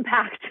high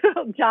impact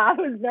job.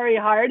 It was very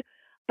hard,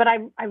 but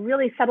I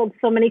really settled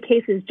so many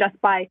cases just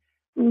by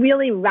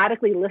really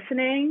radically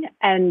listening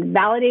and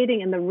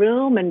validating in the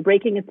room and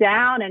breaking it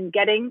down and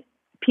getting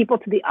people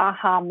to the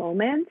aha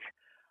moment.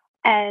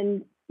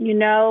 And,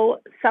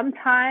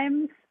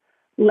 sometimes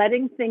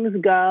letting things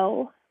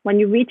go, when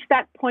you reach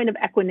that point of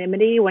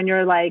equanimity, when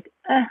you're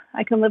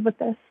I can live with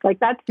this.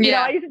 That's,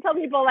 I used to tell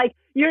people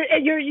you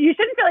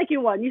shouldn't feel like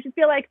you won. You should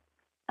feel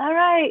all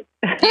right.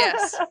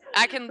 Yes,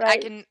 I can,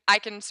 right? I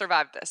can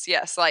survive this.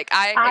 Yes. I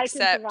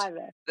accept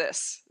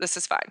this. This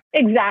is fine.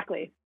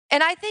 Exactly.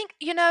 And I think,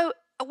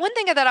 one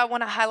thing that I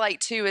want to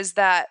highlight too is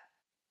that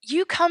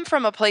you come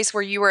from a place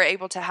where you were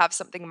able to have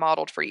something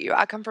modeled for you.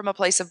 I come from a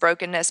place of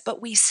brokenness,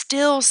 but we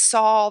still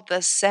saw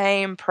the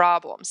same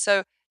problem.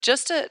 So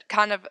just to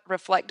kind of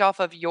reflect off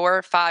of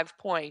your 5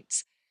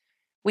 points,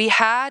 we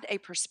had a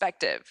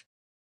perspective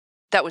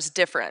that was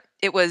different.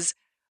 It was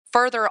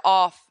further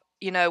off.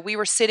 We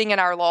were sitting in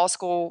our law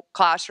school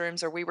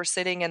classrooms or we were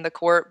sitting in the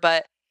court,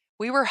 but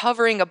we were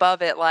hovering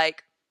above it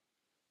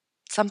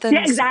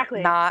something's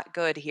not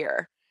good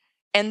here.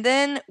 And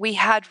then we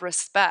had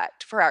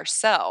respect for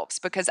ourselves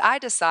because I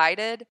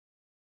decided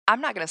I'm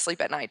not going to sleep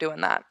at night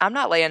doing that. I'm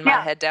not laying my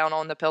head down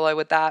on the pillow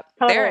with that.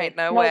 Totally. There ain't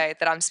no way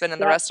that I'm spending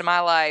the rest of my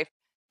life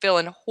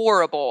feeling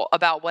horrible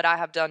about what I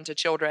have done to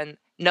children,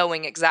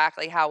 knowing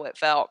exactly how it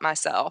felt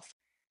myself.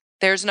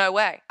 There's no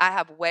way. I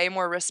have way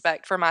more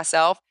respect for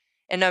myself.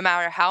 And no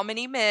matter how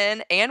many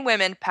men and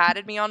women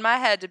patted me on my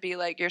head to be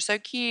you're so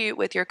cute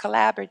with your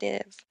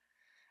collaborative,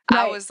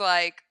 I was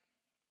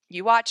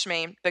you watch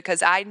me,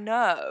 because I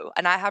know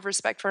and I have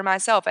respect for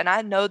myself and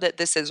I know that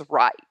this is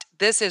right.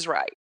 This is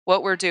right,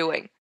 what we're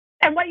doing.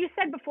 And what you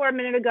said before a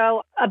minute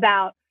ago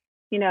about,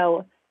 you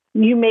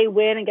may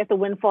win and get the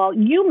windfall.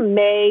 You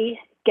may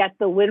get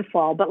the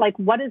windfall, but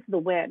what is the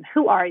win?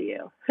 Who are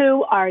you?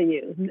 Who are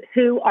you?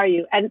 Who are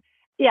you? And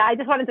yeah, I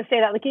just wanted to say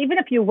that even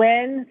if you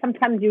win,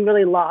 sometimes you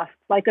really lost.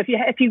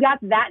 If you got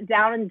that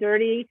down and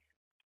dirty,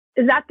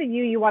 is that the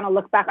you want to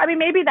look back?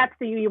 Maybe that's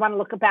the you want to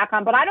look back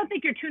on, but I don't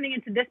think you're tuning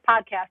into this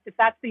podcast if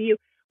that's the you.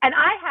 And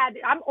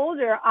I'm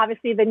older,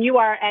 obviously, than you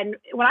are. And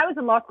when I was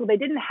in law school, they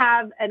didn't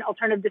have an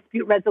alternative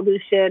dispute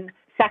resolution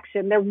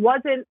section. There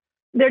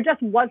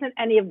just wasn't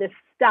any of this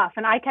stuff.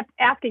 And I kept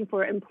asking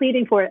for it and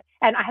pleading for it.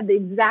 And I had the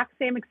exact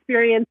same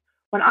experience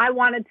when I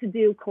wanted to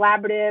do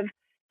collaborative.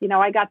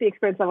 I got the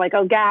experience of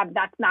oh, Gab,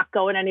 that's not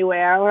going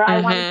anywhere. Or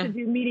I wanted to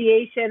do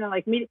mediation and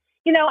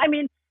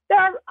there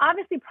are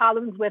obviously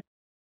problems with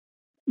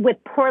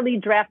poorly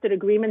drafted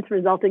agreements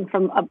resulting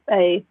from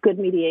a good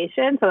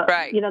mediation. So,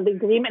 right. The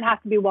agreement has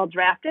to be well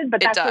drafted,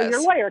 but that's where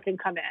your lawyer can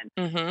come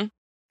in. Mm-hmm.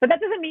 But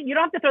that doesn't mean you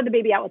don't have to throw the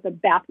baby out with the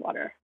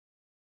bathwater.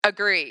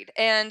 Agreed.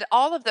 And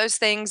all of those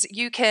things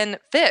you can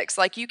fix.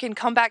 Like you can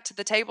come back to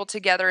the table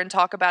together and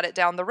talk about it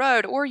down the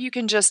road, or you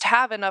can just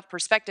have enough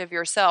perspective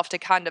yourself to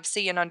kind of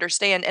see and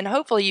understand. And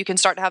hopefully you can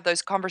start to have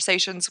those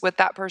conversations with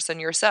that person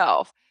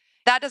yourself.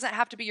 That doesn't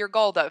have to be your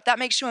goal, though. If that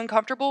makes you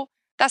uncomfortable,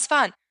 that's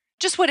fine.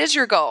 Just what is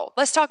your goal?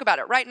 Let's talk about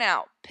it right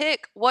now.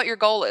 Pick what your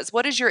goal is.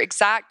 What does your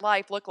exact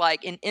life look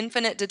like in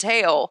infinite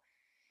detail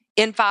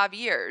in 5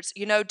 years?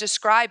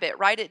 Describe it,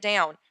 write it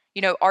down.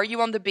 Are you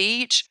on the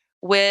beach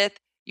with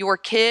your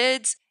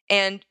kids?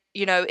 And,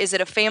 is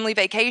it a family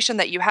vacation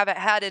that you haven't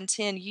had in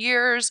 10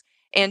 years?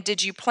 And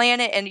did you plan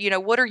it?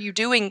 And, what are you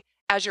doing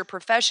as your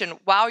profession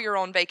while you're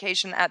on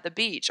vacation at the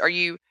beach? Are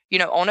you,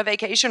 on a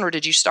vacation, or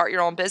did you start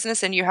your own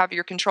business and you have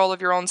your control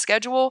of your own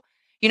schedule?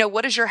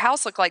 What does your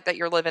house look like that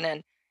you're living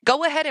in?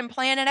 Go ahead and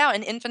plan it out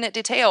in infinite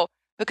detail,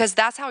 because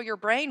that's how your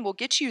brain will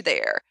get you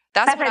there.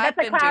 That's what I've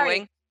been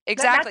doing.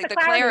 Exactly, the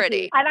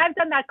clarity. And I've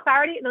done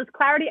those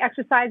clarity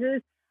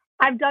exercises.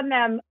 I've done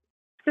them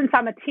since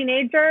I'm a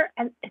teenager,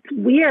 and it's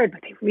weird,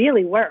 but they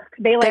really work.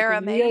 They're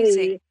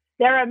amazing.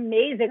 They're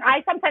amazing.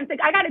 I sometimes think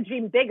I got to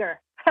dream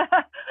bigger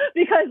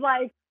because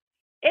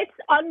it's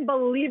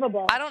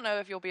unbelievable. I don't know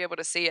if you'll be able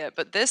to see it,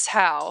 but this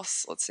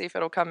house, let's see if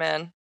it'll come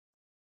in,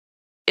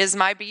 is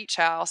my beach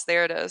house.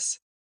 There it is.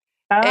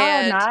 Oh,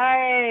 and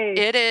nice.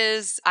 It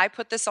is, I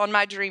put this on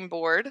my dream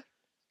board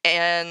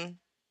in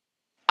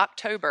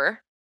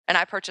October, and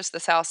I purchased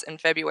this house in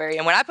February.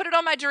 And when I put it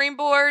on my dream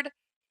board,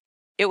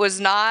 it was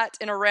not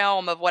in a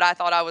realm of what I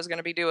thought I was going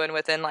to be doing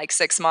within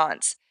 6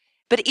 months.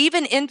 But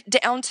even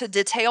down to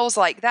details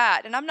like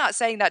that, and I'm not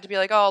saying that to be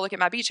like, oh, look at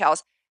my beach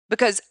house,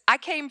 because I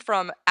came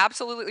from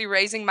absolutely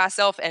raising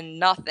myself and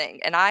nothing.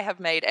 And I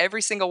have made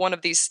every single one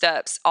of these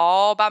steps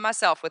all by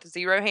myself with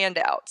 0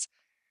 handouts,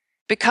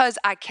 because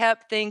I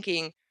kept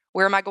thinking,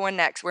 where am I going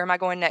next? Where am I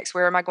going next?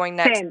 Where am I going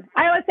next? Same.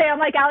 I always say I'm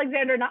like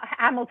Alexander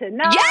Hamilton.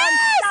 No, yes!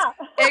 Stop.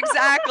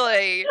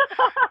 Exactly.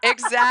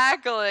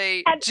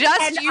 Exactly.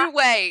 Just you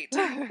wait.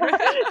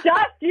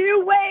 Just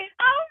you wait.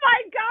 Oh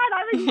my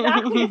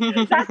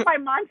God. That's my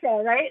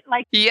mantra, right?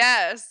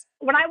 Yes.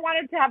 When I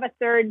wanted to have a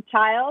third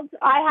child,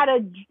 I had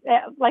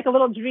a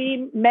little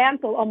dream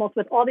mantle almost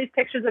with all these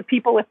pictures of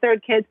people with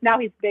third kids. Now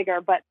he's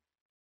bigger, but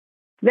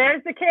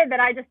there's the kid that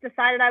I just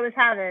decided I was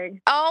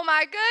having. Oh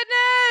my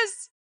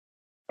goodness.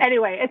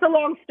 Anyway, it's a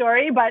long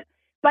story, but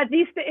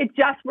it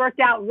just worked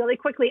out really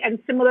quickly. And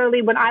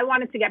similarly, when I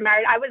wanted to get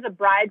married, I was a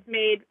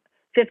bridesmaid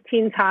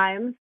 15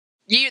 times.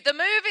 The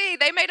movie,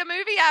 they made a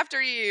movie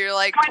after you,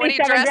 20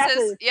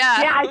 dresses.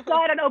 Yeah. Yeah, I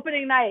saw it on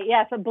opening night.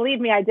 Yeah, so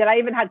believe me, I did. I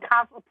even had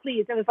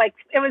please. It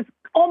was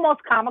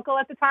almost comical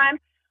at the time,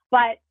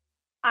 but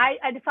I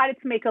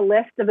decided to make a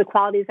list of the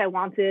qualities I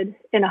wanted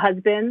in a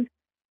husband.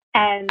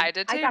 And I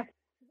did too.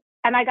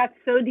 I got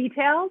so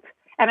detailed,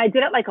 and I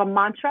did it like a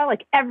mantra,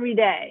 every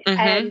day. Mm-hmm.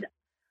 And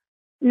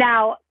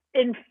now,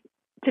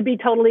 to be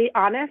totally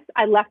honest,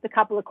 I left a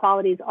couple of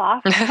qualities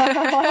off. But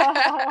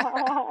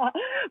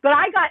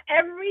I got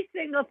every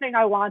single thing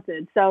I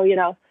wanted. So,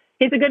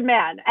 he's a good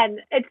man.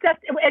 And it's just,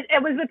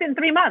 it was within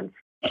 3 months.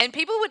 And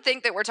people would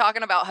think that we're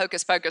talking about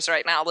hocus pocus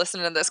right now,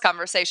 listening to this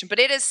conversation, but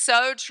it is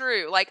so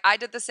true. I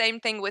did the same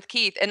thing with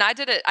Keith, and I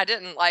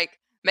didn't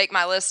make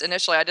my list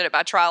initially. I did it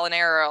by trial and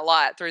error a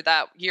lot through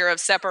that year of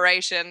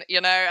separation,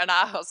 and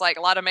I was a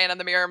lot of man in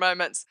the mirror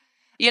moments,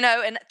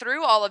 and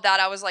through all of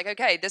that, I was like,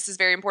 okay, this is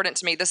very important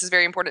to me. This is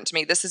very important to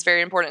me. This is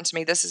very important to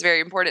me. This is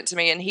very important to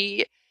me. And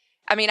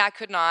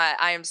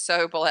I am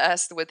so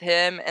blessed with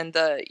him, and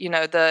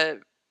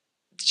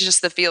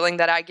just the feeling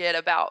that I get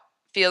about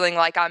feeling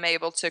like I'm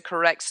able to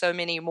correct so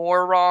many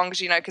more wrongs,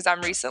 because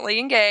I'm recently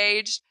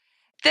engaged.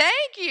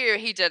 Thank you.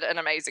 He did an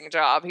amazing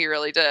job. He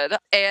really did.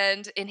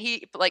 And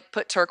he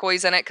put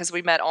turquoise in it because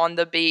we met on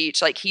the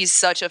beach. He's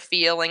such a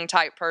feeling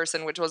type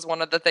person, which was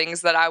one of the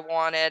things that I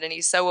wanted. And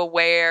he's so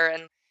aware,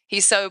 and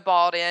he's so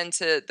bought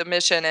into the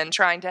mission and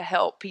trying to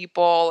help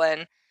people.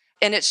 And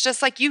it's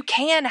just you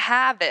can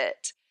have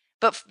it.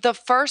 But the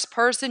first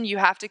person you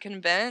have to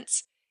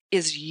convince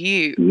is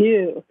you.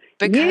 You.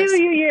 Because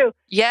you.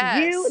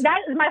 Yes. You. That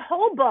is my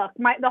whole book.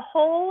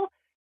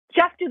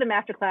 Just do the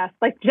masterclass.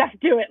 Just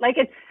do it.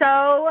 It's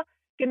so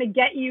going to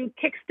get you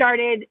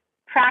kickstarted.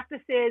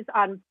 Practices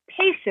on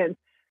patience.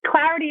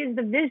 Clarity is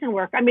the vision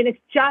work.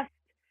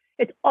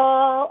 It's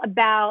all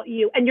about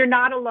you. And you're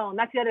not alone.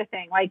 That's the other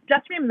thing.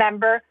 Just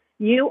remember,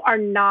 you are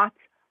not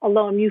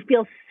alone. You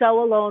feel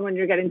so alone when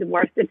you're getting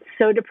divorced. It's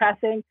so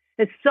depressing.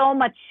 There's so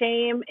much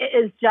shame. It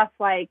is just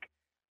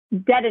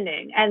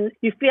deadening. And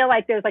you feel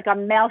like there's a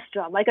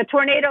maelstrom. A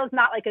tornado is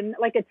not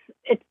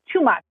it's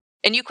too much.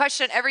 And you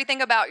question everything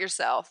about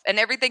yourself and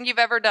everything you've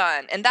ever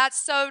done. And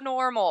that's so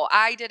normal.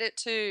 I did it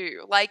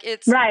too.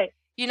 It's right.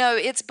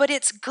 But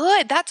it's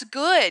good. That's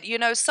good.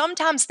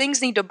 Sometimes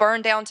things need to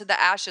burn down to the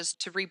ashes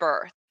to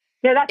rebirth.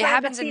 Yeah, it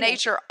happens in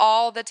nature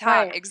all the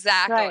time. Right.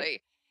 Exactly.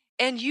 Right.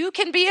 and you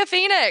can be a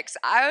phoenix.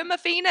 I'm a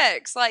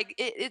phoenix. Like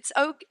it's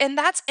okay.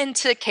 And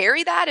to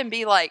carry that and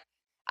be like,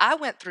 I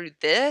went through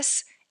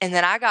this and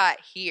then I got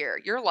here.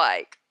 You're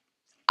like,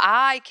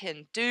 I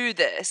can do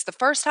this. The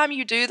first time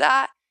you do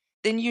that,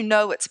 then you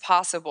know it's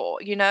possible,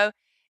 you know?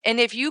 And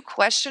if you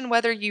question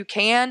whether you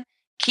can,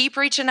 keep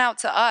reaching out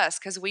to us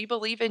because we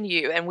believe in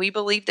you and we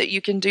believe that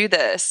you can do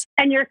this.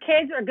 And your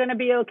kids are going to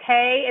be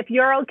okay. If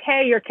you're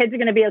okay, your kids are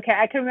going to be okay.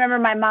 I can remember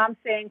my mom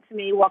saying to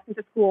me, walking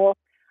to school,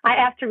 I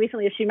asked her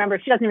recently if she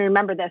remembers. She doesn't even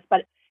remember this,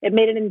 but it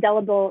made an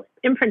indelible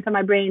imprint on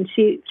my brain.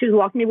 She was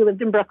walking me. We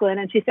lived in Brooklyn,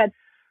 and she said,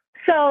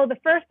 so the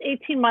first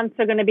 18 months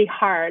are going to be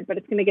hard, but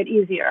it's going to get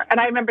easier.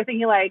 And I remember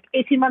thinking, like,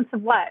 18 months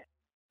of what?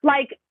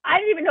 Like, I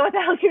didn't even know what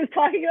the hell she was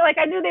talking about. Like,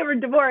 I knew they were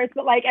divorced,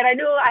 but like, and I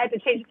knew I had to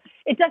change.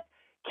 It just,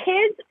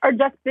 kids are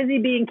just busy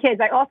being kids.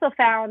 I also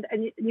found,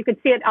 and you could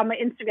see it on my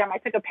Instagram, I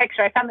took a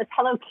picture. I found this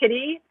Hello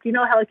Kitty. Do you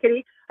know Hello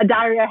Kitty? A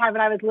diary I had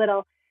when I was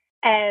little.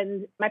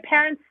 And my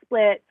parents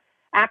split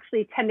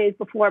actually 10 days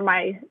before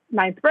my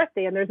 9th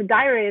birthday. And there's a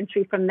diary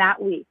entry from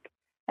that week.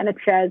 And it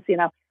says,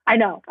 I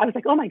know. I was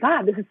like, oh my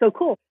God, this is so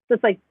cool. So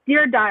it's like,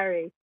 Dear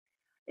Diary,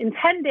 in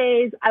 10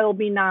 days, I will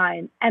be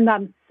 9. And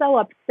I'm so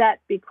upset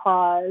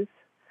because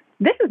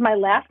this is my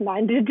last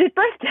 9-digit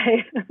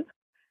birthday.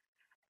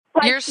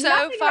 Like, you're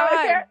so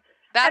fine.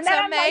 That's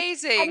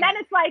amazing. And then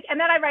it's like, and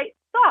then I write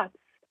thoughts.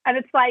 And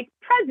it's like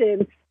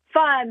presents,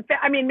 fun.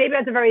 I mean, maybe I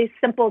was a very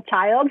simple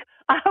child,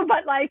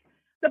 but like,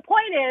 the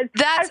point is,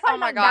 oh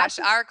my gosh,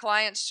 our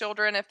clients'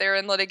 children, if they're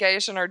in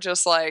litigation, are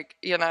just like,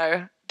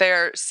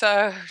 they're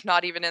so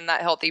not even in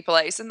that healthy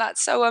place. And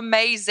that's so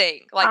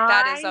amazing. Like,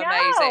 that is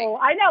amazing.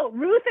 I know.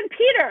 Ruth and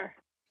Peter.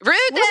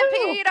 And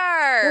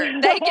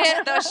Peter. They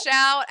get the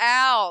shout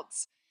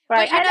outs.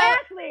 Right. And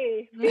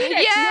Ashley. Phoenix,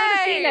 yay. You're the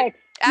Phoenix.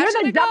 Ashley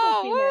You're the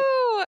double Phoenix.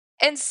 Woo.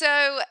 And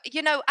so,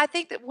 I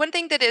think that one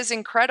thing that is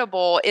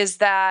incredible is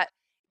that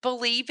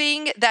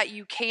believing that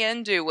you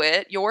can do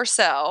it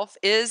yourself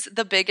is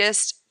the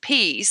biggest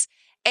piece.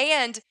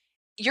 And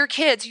your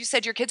kids, you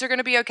said your kids are going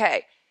to be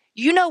okay.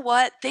 You know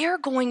what? They're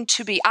going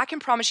to be. I can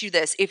promise you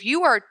this. If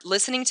you are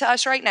listening to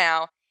us right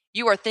now,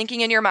 you are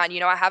thinking in your mind,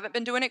 I haven't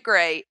been doing it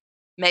great.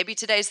 Maybe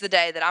today's the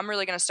day that I'm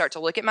really going to start to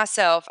look at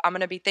myself. I'm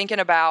going to be thinking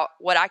about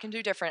what I can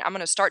do different. I'm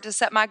going to start to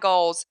set my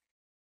goals.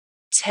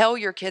 Tell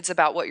your kids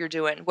about what you're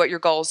doing, what your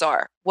goals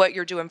are, what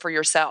you're doing for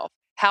yourself.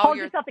 Hold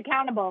yourself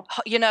accountable.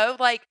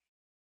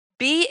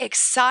 Be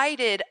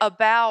excited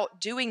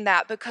about doing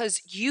that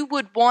because you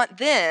would want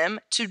them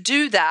to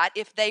do that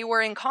if they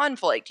were in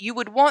conflict. You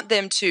would want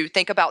them to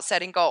think about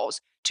setting goals,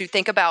 to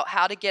think about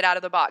how to get out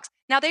of the box.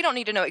 Now, they don't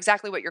need to know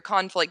exactly what your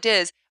conflict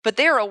is, but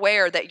they're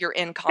aware that you're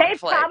in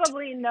conflict. They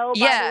probably know, by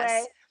the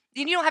way.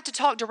 You don't have to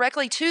talk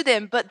directly to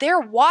them, but they're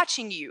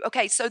watching you.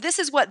 Okay, so this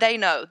is what they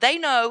know. They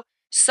know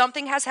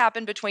something has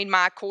happened between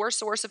my core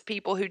source of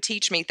people who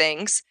teach me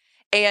things,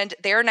 and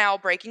they're now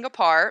breaking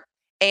apart.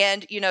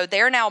 And,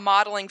 they're now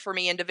modeling for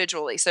me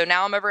individually. So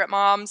now I'm over at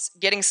mom's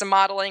getting some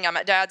modeling. I'm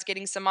at dad's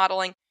getting some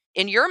modeling.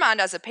 In your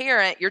mind as a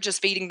parent, you're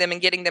just feeding them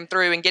and getting them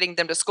through and getting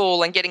them to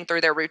school and getting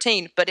through their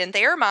routine. But in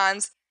their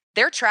minds,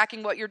 they're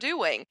tracking what you're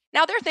doing.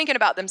 Now they're thinking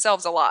about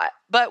themselves a lot.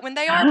 But when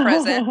they are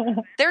present,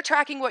 they're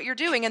tracking what you're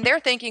doing. And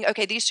they're thinking,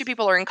 okay, these two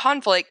people are in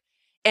conflict.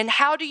 And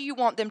how do you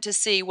want them to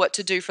see what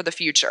to do for the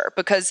future?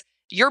 Because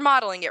you're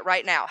modeling it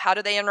right now. How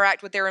do they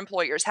interact with their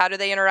employers? How do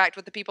they interact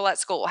with the people at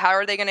school? How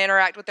are they going to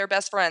interact with their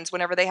best friends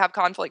whenever they have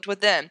conflict with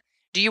them?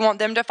 Do you want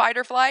them to fight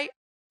or flight?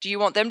 Do you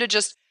want them to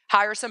just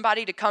hire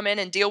somebody to come in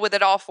and deal with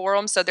it all for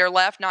them so they're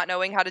left not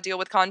knowing how to deal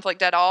with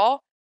conflict at all?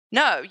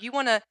 No, you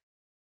want to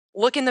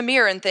look in the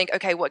mirror and think,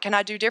 okay, what can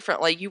I do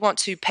differently? You want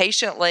to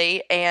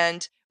patiently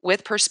and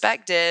with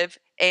perspective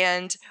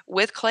and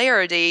with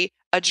clarity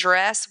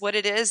address what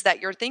it is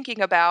that you're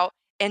thinking about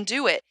and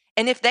do it.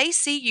 And if they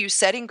see you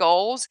setting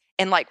goals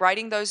and like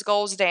writing those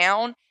goals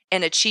down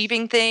and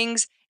achieving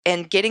things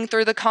and getting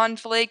through the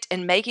conflict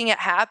and making it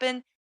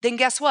happen, then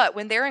guess what?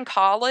 When they're in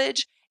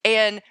college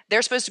and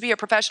they're supposed to be a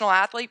professional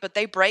athlete, but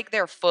they break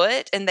their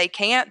foot and they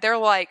can't, they're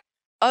like,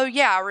 oh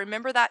yeah, I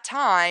remember that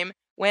time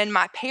when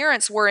my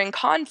parents were in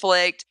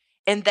conflict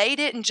and they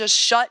didn't just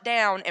shut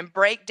down and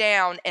break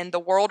down and the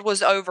world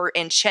was over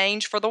and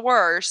change for the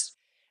worse.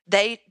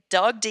 They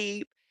dug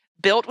deep,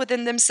 built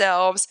within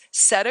themselves,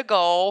 set a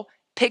goal,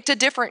 picked a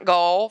different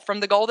goal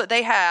from the goal that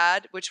they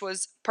had, which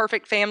was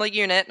perfect family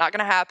unit, not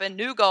going to happen.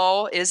 New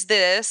goal is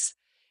this,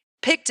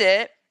 picked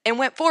it and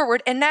went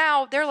forward. And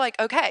now they're like,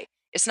 okay,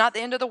 it's not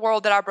the end of the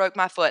world that I broke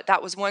my foot.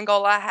 That was one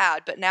goal I had,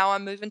 but now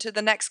I'm moving to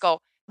the next goal.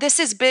 This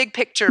is big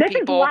picture,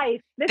 people.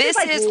 This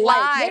is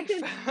life.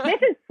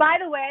 This is, by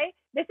the way,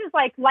 this is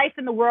like life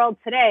in the world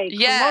today.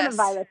 Yes.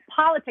 Coronavirus,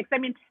 politics. I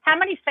mean, how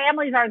many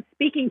families aren't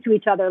speaking to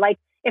each other? Like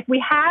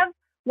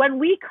when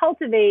we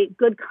cultivate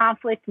good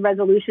conflict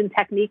resolution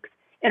techniques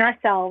in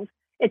ourselves,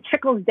 it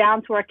trickles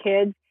down to our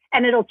kids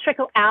and it'll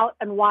trickle out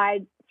and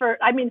wide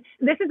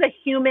this is a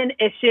human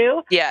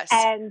issue. Yes.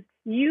 And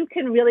you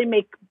can really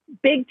make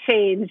big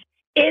change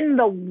in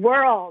the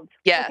world.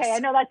 Yes. Okay, I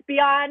know that's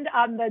beyond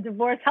the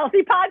Divorce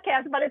Healthy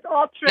podcast, but it's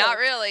all true. Not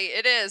really.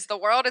 It is. The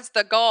world is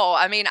the goal.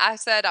 I mean, I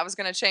said I was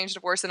going to change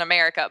divorce in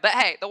America, but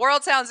hey, the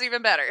world sounds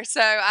even better.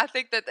 So I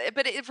think that,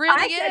 but it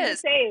really is. I said the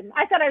same.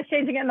 I thought I was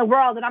changing it in the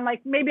world, and I'm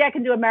like, maybe I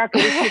can do America.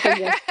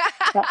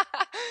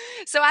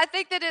 So I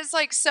think that it's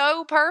like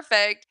so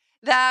perfect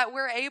that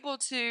we're able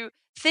to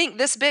think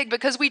this big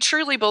because we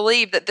truly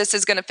believe that this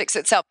is going to fix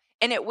itself.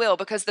 And it will,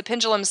 because the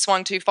pendulum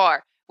swung too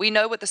far. We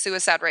know what the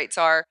suicide rates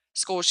are,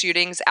 school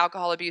shootings,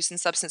 alcohol abuse, and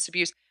substance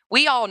abuse.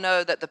 We all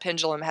know that the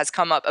pendulum has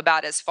come up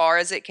about as far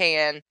as it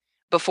can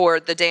before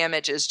the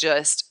damage is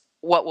just,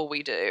 what will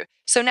we do?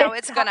 So now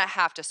it's going to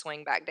have to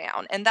swing back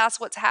down. And that's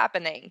what's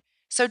happening.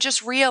 So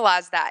just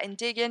realize that and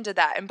dig into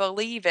that and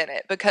believe in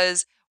it,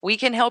 because we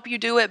can help you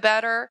do it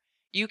better.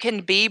 You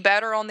can be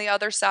better on the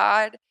other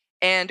side,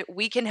 and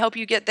we can help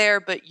you get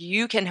there, but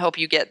you can help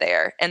you get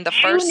there. And the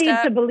first step, you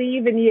need to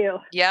believe in you.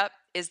 Yep,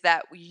 is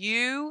that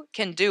you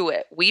can do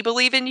it. We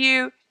believe in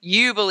you.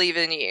 You believe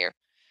in you.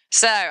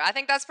 So I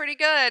think that's pretty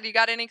good. You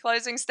got any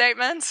closing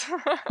statements?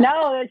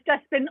 No, it's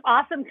just been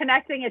awesome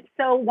connecting. It's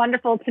so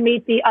wonderful to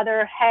meet the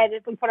other head.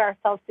 If we put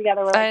ourselves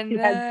together, we're like two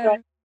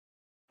heads.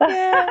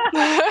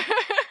 Yeah.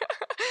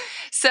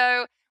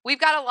 So we've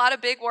got a lot of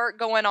big work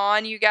going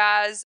on, you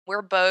guys.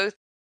 We're both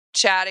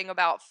chatting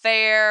about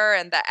FAIR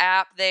and the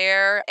app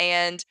there,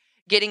 and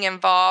getting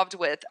involved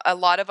with a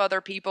lot of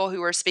other people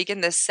who are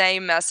speaking the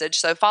same message.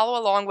 So follow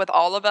along with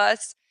all of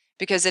us,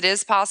 because it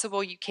is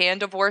possible. You can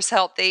divorce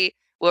healthy.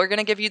 We're going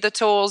to give you the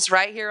tools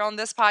right here on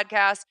this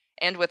podcast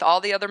and with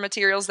all the other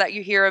materials that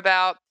you hear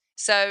about.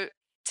 So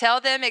tell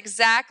them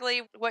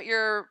exactly what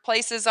your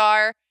places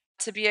are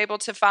to be able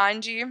to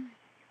find you.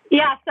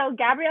 Yeah, so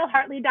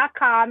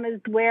GabrielleHartley.com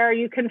is where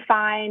you can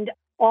find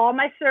all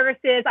my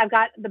services. I've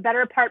got the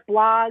Better Apart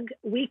blog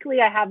weekly.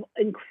 I have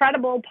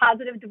incredible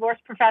positive divorce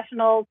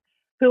professionals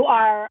who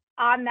are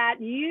on that.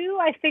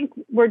 I think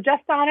we're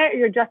just on it, or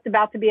you're just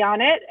about to be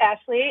on it,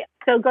 Ashley.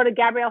 So go to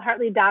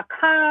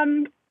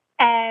GabrielleHartley.com.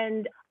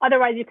 And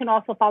otherwise, you can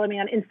also follow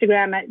me on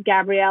Instagram at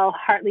Gabrielle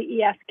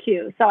Hartley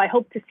ESQ. So I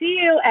hope to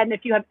see you. And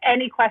if you have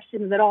any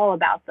questions at all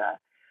about the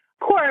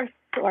course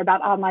or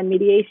about online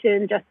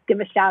mediation, just give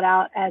a shout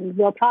out and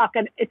we'll talk.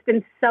 And it's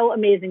been so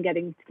amazing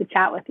getting to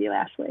chat with you,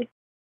 Ashley.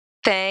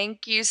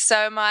 Thank you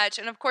so much.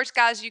 And of course,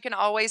 guys, you can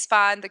always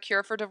find The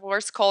Cure for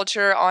Divorce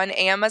Culture on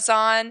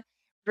Amazon.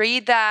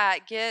 Read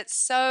that. Get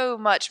so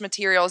much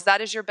materials. That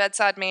is your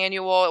bedside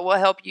manual. It will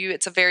help you.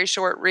 It's a very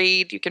short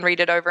read. You can read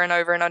it over and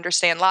over and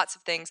understand lots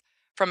of things,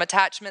 from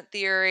attachment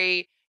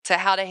theory to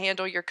how to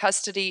handle your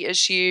custody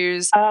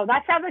issues. Oh,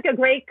 that sounds like a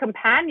great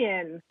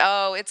companion.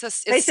 Oh, it's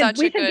such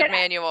a good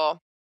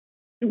manual.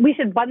 We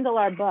should bundle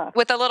our book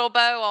with a little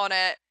bow on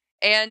it.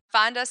 And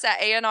find us at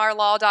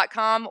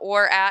ANRlaw.com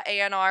or at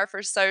ANR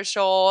for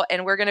social.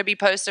 And we're going to be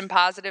posting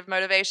positive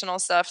motivational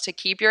stuff to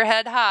keep your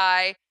head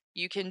high.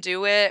 You can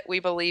do it.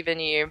 We believe in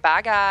you.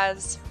 Bye,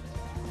 guys.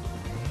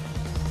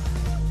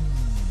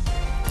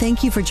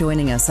 Thank you for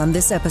joining us on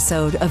this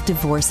episode of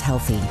Divorce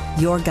Healthy,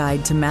 your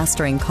guide to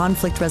mastering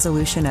conflict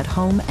resolution at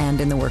home and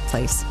in the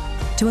workplace.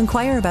 To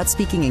inquire about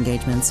speaking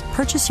engagements,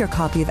 purchase your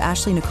copy of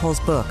Ashley Nicole's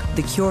book,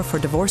 The Cure for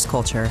Divorce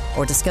Culture,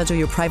 or to schedule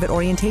your private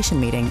orientation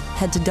meeting,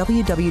 head to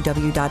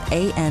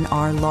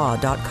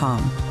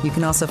www.anrlaw.com. You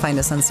can also find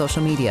us on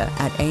social media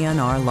at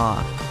ANR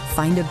Law.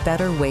 Find a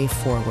better way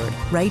forward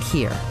right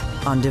here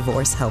on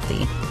Divorce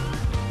Healthy.